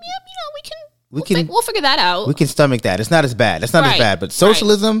 We'll figure that out. We can stomach that. It's not as bad. That's not as bad. But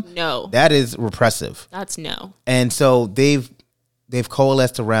socialism, no, that is repressive. That's no. And so they've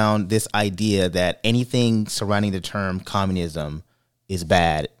coalesced around this idea that anything surrounding the term communism is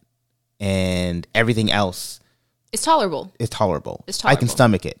bad, and everything else is tolerable. I can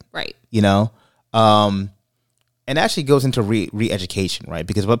stomach it. Right. And actually goes into re-education, right?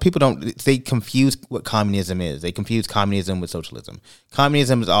 Because what people they confuse what communism is. They confuse communism with socialism.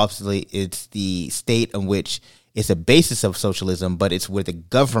 Communism is obviously, it's the state in which it's a basis of socialism, but it's where the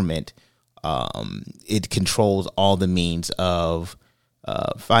government, it controls all the means of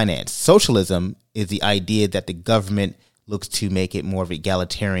finance. Socialism is the idea that the government looks to make it more of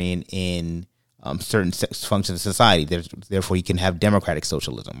egalitarian in certain functions of society. Therefore, you can have democratic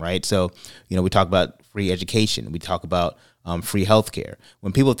socialism, right? So, we talk about free education. We talk about free healthcare.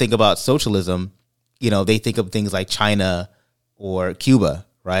 When people think about socialism, they think of things like China or Cuba,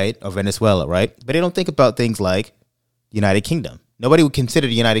 right? Or Venezuela, right? But they don't think about things like United Kingdom. Nobody would consider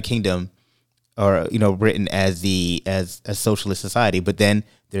the United Kingdom or, Britain as a socialist society. But then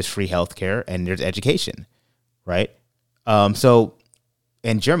there's free healthcare and there's education, right? And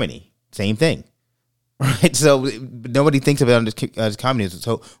Germany, same thing. Right, so nobody thinks about it as communism.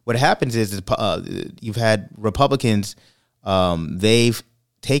 So what happens is you've had Republicans. They've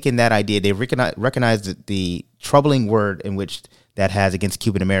taken that idea. They've recognized the troubling word in which that has against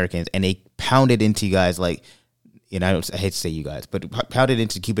Cuban Americans, and they pounded into you guys like, I hate to say you guys, but pounded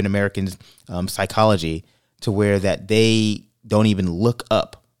into Cuban Americans' psychology to where that they don't even look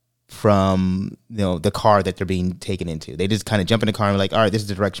up from the car that they're being taken into. They just kind of jump in the car and be like, all right, this is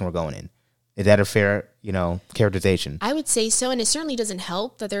the direction we're going in. Is that a fair, characterization? I would say so, and it certainly doesn't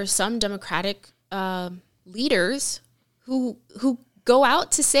help that there are some Democratic leaders who go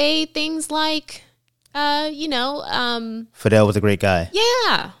out to say things like, Fidel was a great guy.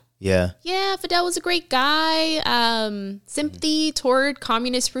 Yeah, Fidel was a great guy. Sympathy toward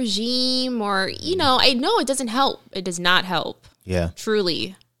communist regime, or I know it doesn't help. It does not help. Yeah,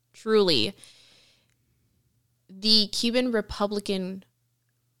 truly, the Cuban Republican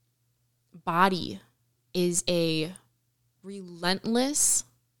body is a relentless,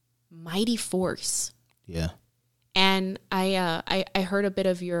 mighty force. Yeah. And I heard a bit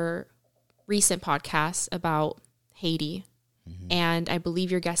of your recent podcast about Haiti. Mm-hmm. And I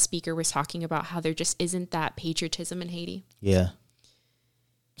believe your guest speaker was talking about how there just isn't that patriotism in Haiti. Yeah.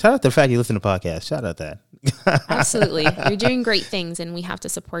 Shout out to the fact you listen to podcasts. Shout out that. Absolutely. You're doing great things, and we have to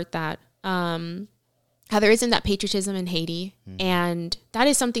support that. How there isn't that patriotism in Haiti, and that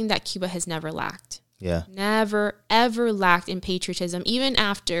is something that Cuba has never lacked. Yeah. Never, ever lacked in patriotism, even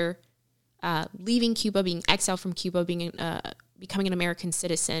after leaving Cuba, being exiled from Cuba, becoming an American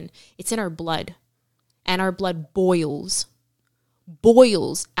citizen. It's in our blood, and our blood boils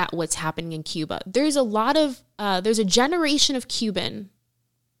at what's happening in Cuba. There's a generation of Cuban,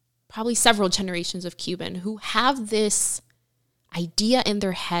 probably several generations of Cuban, who have this idea in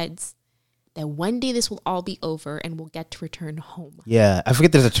their heads that one day this will all be over and we'll get to return home. Yeah, I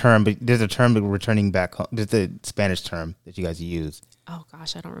forget there's a term, but there's a term of returning back home. There's the Spanish term that you guys use. Oh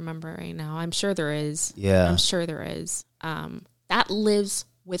gosh, I don't remember right now. I'm sure there is. Yeah. I'm sure there is. That lives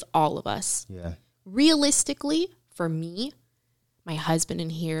with all of us. Yeah. Realistically, for me, my husband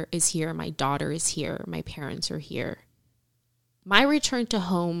is here, my daughter is here, my parents are here. My return to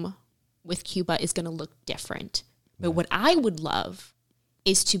home with Cuba is going to look different. But what I would love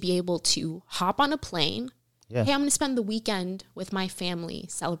is to be able to hop on a plane. Yeah. Hey, I'm going to spend the weekend with my family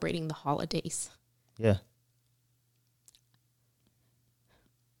celebrating the holidays. Yeah.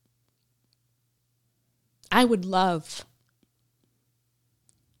 I would love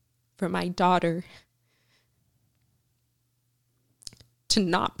for my daughter to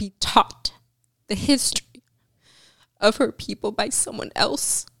not be taught the history of her people by someone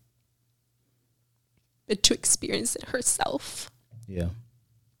else, but to experience it herself. Yeah.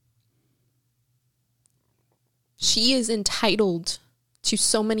 She is entitled to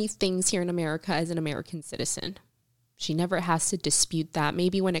so many things here in America as an American citizen. She never has to dispute that.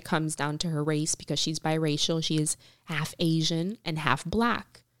 Maybe when it comes down to her race, because she's biracial, she is half Asian and half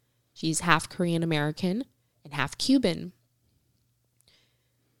Black. She's half Korean American and half Cuban.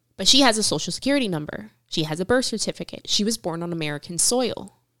 But she has a social security number. She has a birth certificate. She was born on American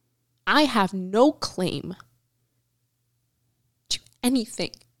soil. I have no claim to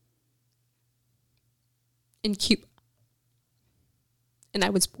anything in Cuba. And I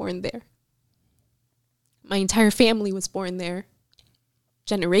was born there. My entire family was born there.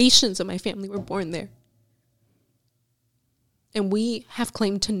 Generations of my family were born there. And we have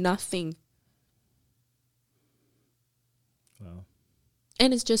claim to nothing. Wow.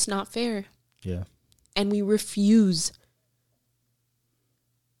 And it's just not fair. Yeah. And we refuse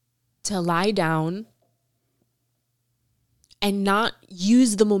to lie down and not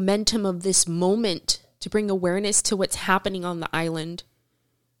use the momentum of this moment to bring awareness to what's happening on the island.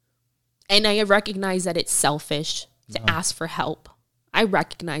 And I recognize that it's selfish to ask for help. I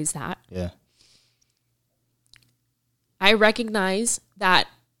recognize that. Yeah. I recognize that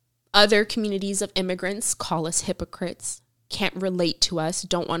other communities of immigrants call us hypocrites, can't relate to us,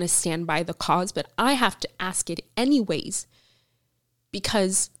 don't want to stand by the cause, but I have to ask it anyways.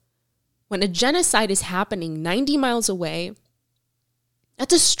 Because when a genocide is happening 90 miles away,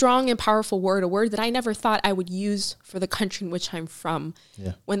 that's a strong and powerful word, a word that I never thought I would use for the country in which I'm from.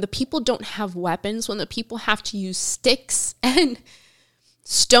 Yeah. When the people don't have weapons, when the people have to use sticks and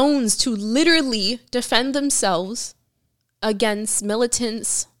stones to literally defend themselves against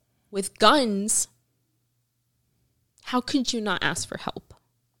militants with guns, how could you not ask for help?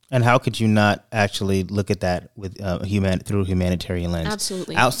 And how could you not actually look at that with through a humanitarian lens?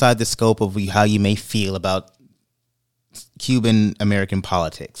 Absolutely. Outside the scope of how you may feel about Cuban American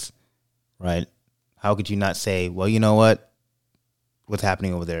politics, right? How could you not say, well, you know what? What's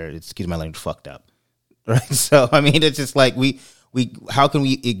happening over there, excuse my language, fucked up. Right? So, I mean, it's just like we how can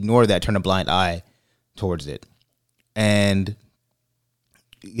we ignore that, turn a blind eye towards it? And,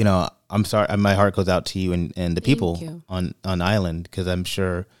 you know, I'm sorry, my heart goes out to you and the people on island, because I'm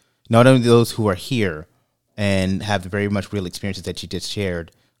sure not only those who are here and have very much real experiences that you just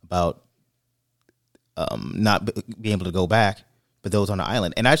shared about not being able to go back, but those on the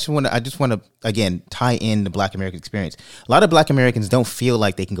island. And I just want to again tie in the Black American experience. A lot of Black Americans don't feel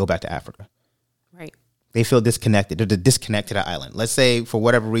like they can go back to Africa. Right. They feel disconnected. They're disconnected to the island. Let's say for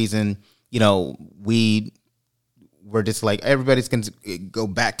whatever reason, you know, we're just like, everybody's going to go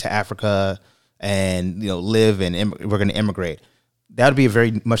back to Africa and, you know, live and we're going to immigrate. That would be a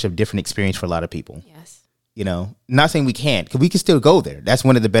very much a different experience for a lot of people. Yes. You know, not saying we can't, because we can still go there. That's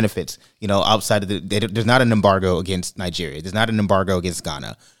one of the benefits, you know, outside of there's not an embargo against Nigeria. There's not an embargo against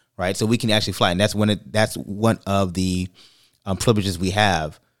Ghana, right? So we can actually fly. And that's one of the privileges we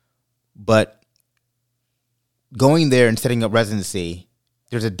have. But going there and setting up residency,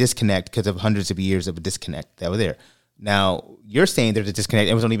 there's a disconnect because of hundreds of years of a disconnect that were there. Now, you're saying there's a disconnect.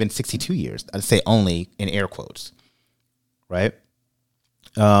 It was only been 62 years. I'd say only in air quotes, right?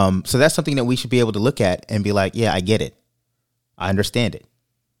 So that's something that we should be able to look at and be like, yeah, I get it. I understand it.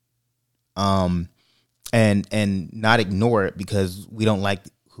 and not ignore it because we don't like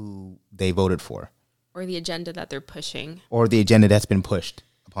who they voted for or the agenda that they're pushing or the agenda that's been pushed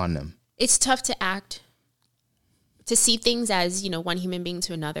upon them. It's tough to see things as, one human being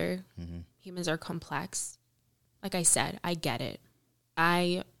to another. Mm-hmm. Humans are complex. Like I said, I get it.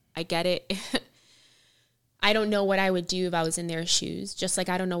 I get it. I don't know what I would do if I was in their shoes, just like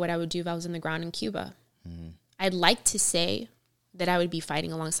I don't know what I would do if I was on the ground in Cuba. Mm-hmm. I'd like to say that I would be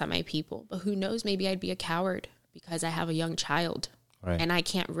fighting alongside my people, but who knows, maybe I'd be a coward because I have a young child, right, and I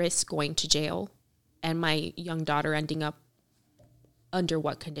can't risk going to jail and my young daughter ending up under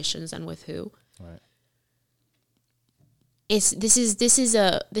what conditions and with who. Right. This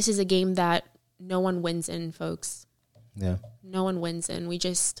is a game that no one wins in, folks. Yeah. No one wins in. We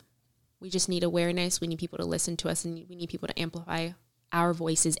just need awareness. We need people to listen to us, and we need people to amplify our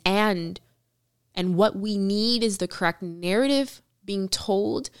voices. And what we need is the correct narrative being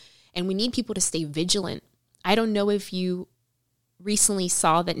told, and we need people to stay vigilant. I don't know if you recently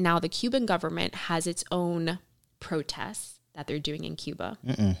saw that now the Cuban government has its own protests that they're doing in Cuba.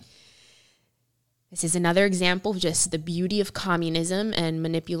 Mm-mm. This is another example of just the beauty of communism and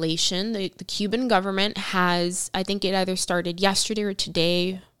manipulation. The Cuban government has, I think it either started yesterday or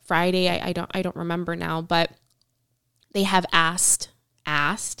today, Friday, I don't remember now, but they have asked,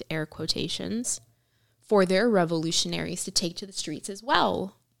 air quotations, for their revolutionaries to take to the streets as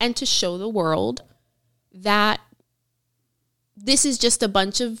well and to show the world that this is just a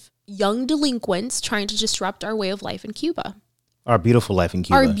bunch of young delinquents trying to disrupt our way of life in Cuba. Our beautiful life in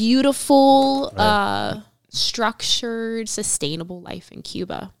Cuba. Our beautiful, right, structured, sustainable life in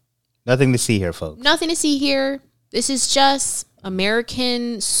Cuba. Nothing to see here, folks. Nothing to see here. This is just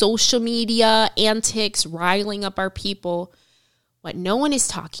American social media antics riling up our people. What no one is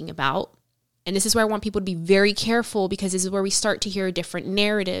talking about, and this is where I want people to be very careful, because this is where we start to hear different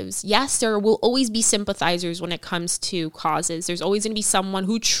narratives. Yes, there will always be sympathizers when it comes to causes. There's always going to be someone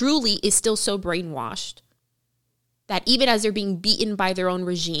who truly is still so brainwashed that even as they're being beaten by their own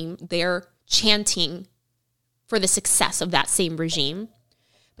regime, they're chanting for the success of that same regime.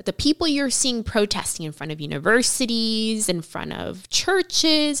 But the people you're seeing protesting in front of universities, in front of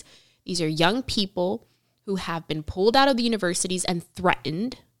churches, these are young people who have been pulled out of the universities and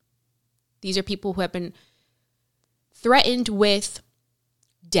threatened. These are people who have been threatened with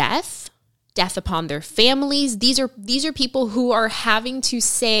death upon their families. These are people who are having to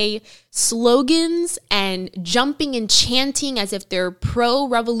say slogans and jumping and chanting as if they're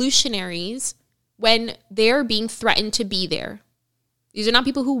pro-revolutionaries when they're being threatened to be there. These are not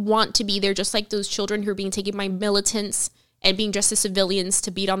people who want to be there, just like those children who are being taken by militants and being dressed as civilians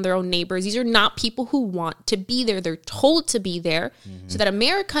to beat on their own neighbors. These are not people who want to be there. They're told to be there so that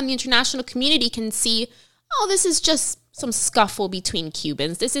America and the international community can see, oh, this is just some scuffle between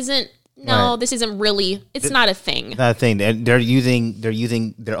Cubans. This isn't really, it's not a thing. Not a thing. They're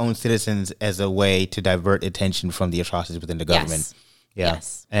using their own citizens as a way to divert attention from the atrocities within the government. Yes. Yeah.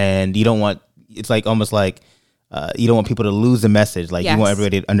 Yes. And you don't want, it's like almost like you don't want people to lose the message. Like, yes, you want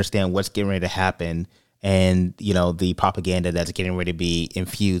everybody to understand what's getting ready to happen, and, the propaganda that's getting ready to be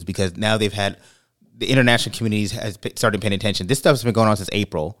infused, because now they've had, the international communities has started paying attention. This stuff's been going on since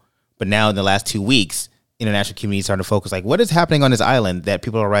April, but now in the last 2 weeks, international communities starting to focus, like, what is happening on this island that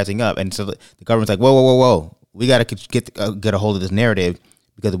people are rising up? And so the government's like, whoa. We got to get a hold of this narrative,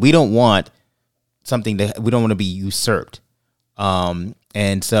 because we don't want something we don't want to be usurped.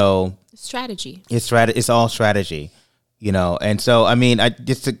 And so strategy. It's all strategy, And so, I mean, I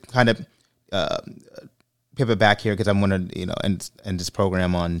just to kind of pivot back here, because I'm going to, end this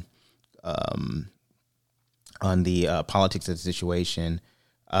program on the politics of the situation.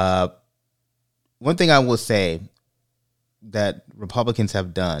 One thing I will say that Republicans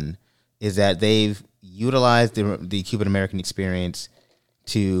have done is that they've utilized the Cuban American experience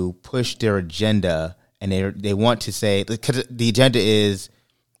to push their agenda, and they want to say, because the agenda is,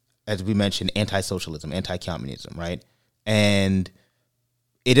 as we mentioned, anti-socialism, anti-communism, right? And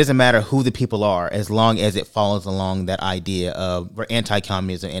it doesn't matter who the people are, as long as it follows along that idea of we're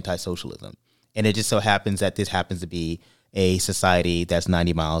anti-communism, anti-socialism. And it just so happens that this happens to be a society that's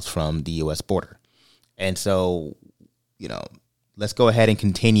 90 miles from the U.S. border. And so, let's go ahead and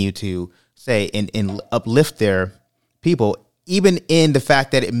continue to say and uplift their people, even in the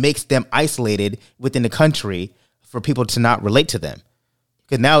fact that it makes them isolated within the country for people to not relate to them.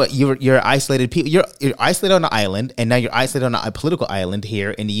 Because now you're isolated people. You're isolated on an island, and now you're isolated on a political island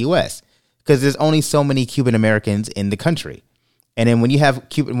here in the U.S. because there's only so many Cuban Americans in the country. And then when you have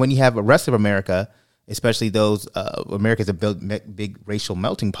the rest of America, especially those Americans that built big racial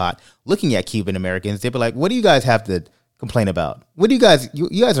melting pot, looking at Cuban Americans, they'd be like, "What do you guys have to complain about? What do you guys? You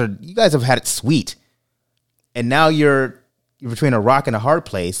guys have had it sweet, and now you're between a rock and a hard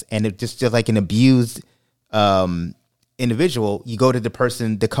place, and it's just like an abused individual. You go to the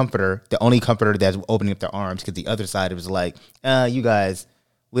person, the comforter, the only comforter that's opening up their arms, because the other side was like, you guys,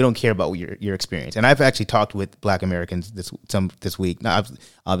 we don't care about your experience. And I've actually talked with Black Americans this week. Now,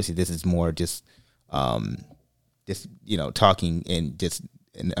 obviously, this is more just talking in just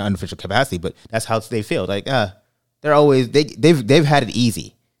an unofficial capacity, but that's how they feel. Like, they're always they've had it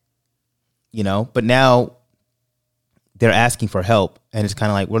easy, but now they're asking for help, and it's kind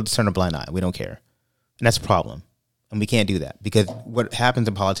of like, we'll just turn a blind eye. We don't care, and that's a problem, and we can't do that, because what happens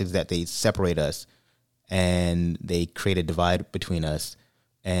in politics is that they separate us, and they create a divide between us.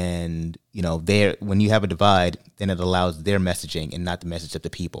 And when you have a divide, then it allows their messaging and not the message of the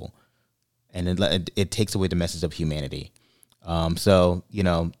people, and it takes away the message of humanity. I'm gonna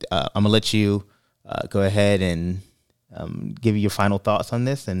let you go ahead and give you your final thoughts on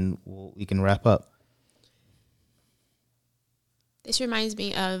this, and we can wrap up. This reminds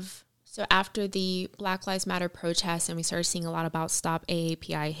me of, so after the Black Lives Matter protests, and we started seeing a lot about Stop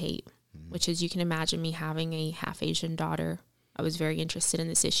AAPI hate, which is, you can imagine me having a half Asian daughter. I was very interested in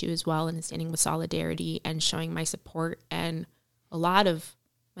this issue as well, and standing with solidarity and showing my support. And a lot of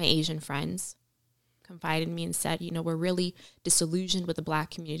my Asian friends confided in me and said, we're really disillusioned with the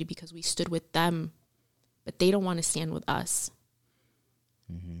Black community because we stood with them, but they don't want to stand with us.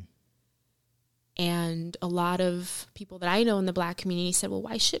 Mm-hmm. And a lot of people that I know in the Black community said, well,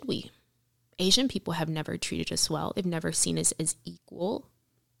 why should we? Asian people have never treated us well. They've never seen us as equal.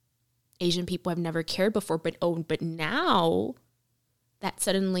 Asian people have never cared before, but now that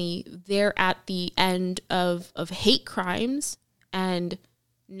suddenly they're at the end of hate crimes, and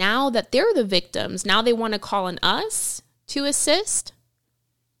now that they're the victims, now they want to call on us to assist.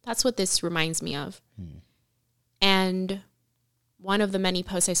 That's what this reminds me of. And one of the many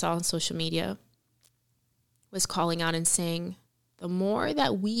posts I saw on social media was calling out and saying, the more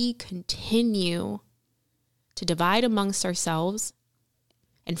that we continue to divide amongst ourselves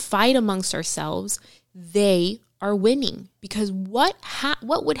and fight amongst ourselves, they are winning. Because what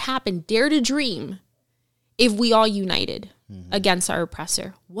would happen, dare to dream, if we all united against our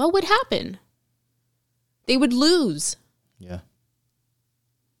oppressor? What would happen? They would lose. Yeah.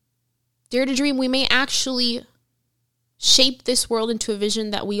 Dare to dream, we may actually shape this world into a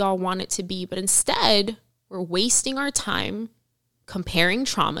vision that we all want it to be, but instead, we're wasting our time comparing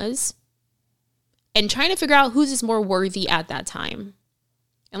traumas and trying to figure out who's more worthy at that time.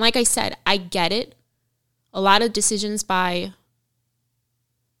 And like I said, I get it. A lot of decisions by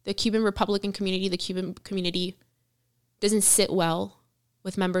the Cuban Republican community, the Cuban community, doesn't sit well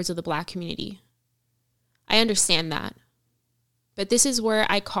with members of the Black community. I understand that. But this is where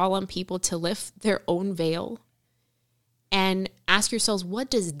I call on people to lift their own veil and ask yourselves, what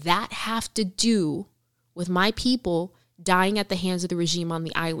does that have to do with my people dying at the hands of the regime on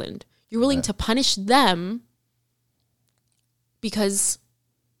the island? You're willing to punish them because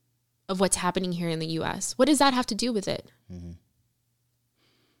of what's happening here in the U.S. What does that have to do with it? Mm-hmm.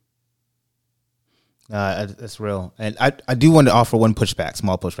 That's real. And I do want to offer one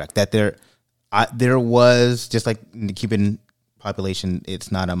small pushback, that there was, just like in the Cuban population,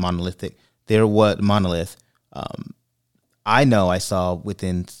 it's not a monolith. I saw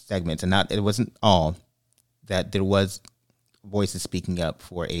within segments, and it wasn't all, that there was voices speaking up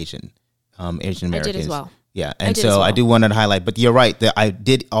for Asian Americans. I did as well. Yeah, and so I do want to highlight, but you're right, that I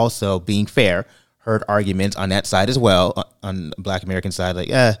did also, being fair, heard arguments on that side as well, on the Black American side, like,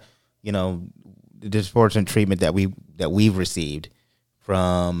 the disproportionate treatment that we've received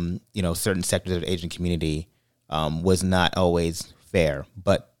from certain sectors of the Asian community was not always fair.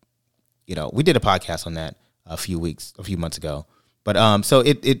 But we did a podcast on that a few months ago. But so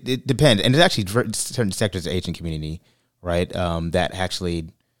it depends, and it's actually certain sectors of the Asian community, right, that actually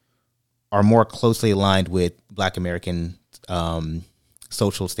are more closely aligned with Black American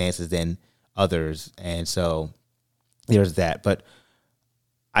social stances than others, and so there's that. But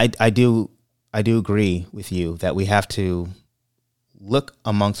I do agree with you that we have to look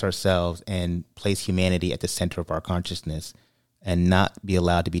amongst ourselves and place humanity at the center of our consciousness, and not be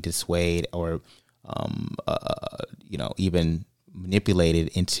allowed to be dissuaded or even manipulated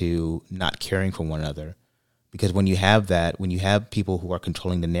into not caring for one another. Because when you have that, when you have people who are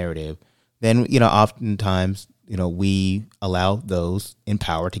controlling the narrative, then oftentimes we allow those in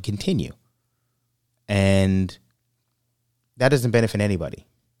power to continue, and that doesn't benefit anybody.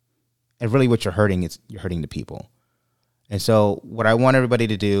 And really, what you're hurting the people. And so what I want everybody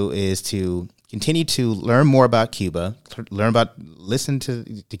to do is to continue to learn more about Cuba, listen to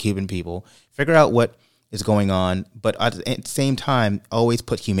Cuban people, figure out what is going on, but at the same time, always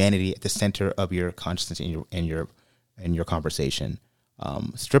put humanity at the center of your consciousness in your conversation.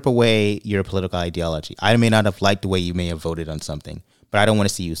 Strip away your political ideology. I may not have liked the way you may have voted on something, but I don't want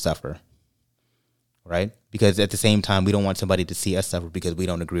to see you suffer, right? Because at the same time, we don't want somebody to see us suffer because we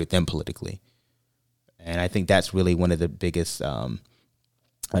don't agree with them politically. And I think that's really one of the biggest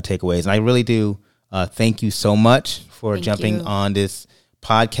takeaways. And I really do thank you so much for jumping on this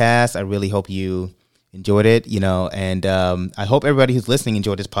podcast. I really hope you enjoyed it, and I hope everybody who's listening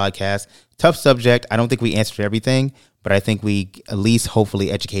enjoyed this podcast. Tough subject. I don't think we answered everything, but I think we at least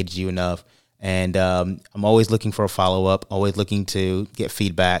hopefully educated you enough. And I'm always looking for a follow-up, always looking to get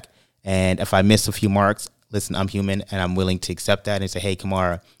feedback. And if I miss a few marks, listen, I'm human, and I'm willing to accept that and say, hey,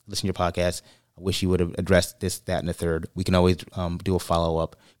 Kamara, listen to your podcast. I wish you would have addressed this, that, and the third. We can always do a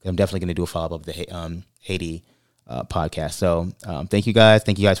follow-up. I'm definitely going to do a follow-up of the Haiti podcast. So thank you guys.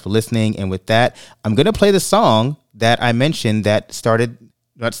 Thank you guys for listening. And with that, I'm going to play the song that I mentioned that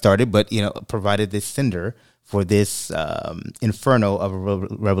provided this cinder for this inferno of a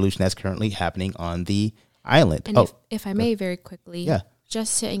revolution that's currently happening on the island. And if I may very quickly, yeah,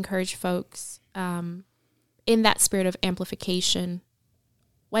 just to encourage folks in that spirit of amplification,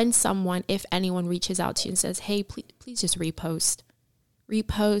 when someone, if anyone reaches out to you and says, hey, please just repost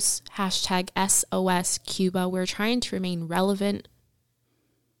hashtag SOS Cuba. We're trying to remain relevant.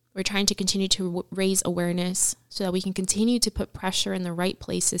 We're trying to continue to raise awareness so that we can continue to put pressure in the right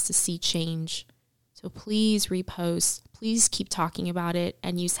places to see change. So please repost. Please keep talking about it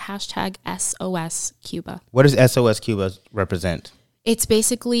and use hashtag SOS Cuba. What does SOS Cuba represent? It's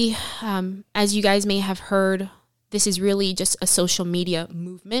basically, as you guys may have heard, this is really just a social media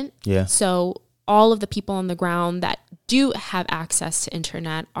movement. Yeah. So all of the people on the ground that do have access to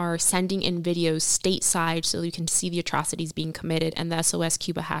internet are sending in videos stateside so you can see the atrocities being committed. And the SOS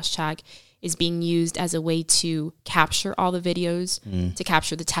Cuba hashtag is being used as a way to capture all the videos, to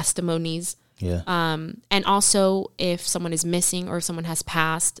capture the testimonies. Yeah. And also if someone is missing or if someone has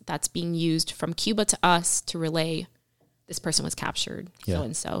passed, that's being used from Cuba to us to relay this person was captured,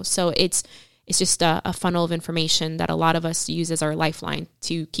 so-and-so. So it's just a funnel of information that a lot of us use as our lifeline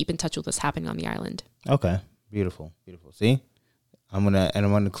to keep in touch with what's happening on the island. Okay. Beautiful. See, I'm gonna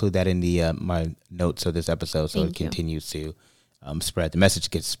include that in the my notes of this episode, so it continues to spread. The message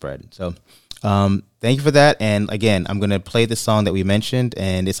gets spread. So, thank you for that. And again, I'm gonna play the song that we mentioned,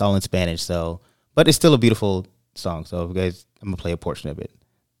 and it's all in Spanish. So, but it's still a beautiful song. So, guys, I'm gonna play a portion of it.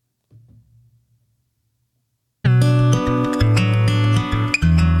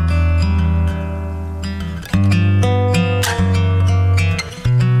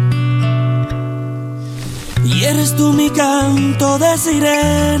 Y eres tú mi canto de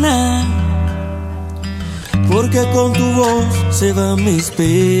sirena, porque con tu voz se van mis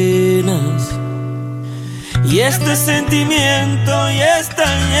penas. Y este sentimiento ya es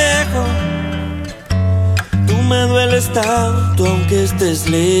tan viejo, tú me dueles tanto aunque estés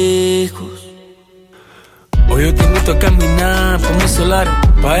lejos. Hoy yo te invito a caminar por mis solares,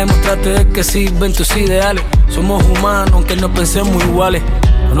 para demostrarte de que sirven tus ideales. Somos humanos aunque no pensemos iguales,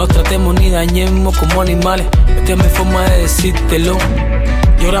 no nos tratemos ni dañemos como animales. Esta es mi forma de decírtelo.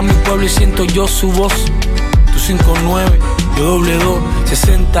 Llora mi pueblo y siento yo su voz. Tú 5'9", yo doble 2.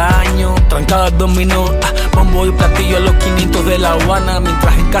 60 años, trancada al dominó. Bombo y platillo a los 500 de La Habana.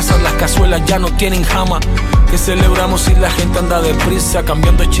 Mientras en casa las cazuelas ya no tienen jama. Que celebramos si la gente anda deprisa,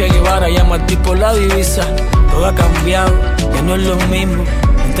 cambiando Che Guevara y a Martí por la divisa. Todo ha cambiado, ya no es lo mismo.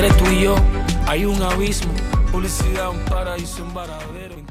 Entre tú y yo hay un abismo. Publicidad, un paraíso, un varadero.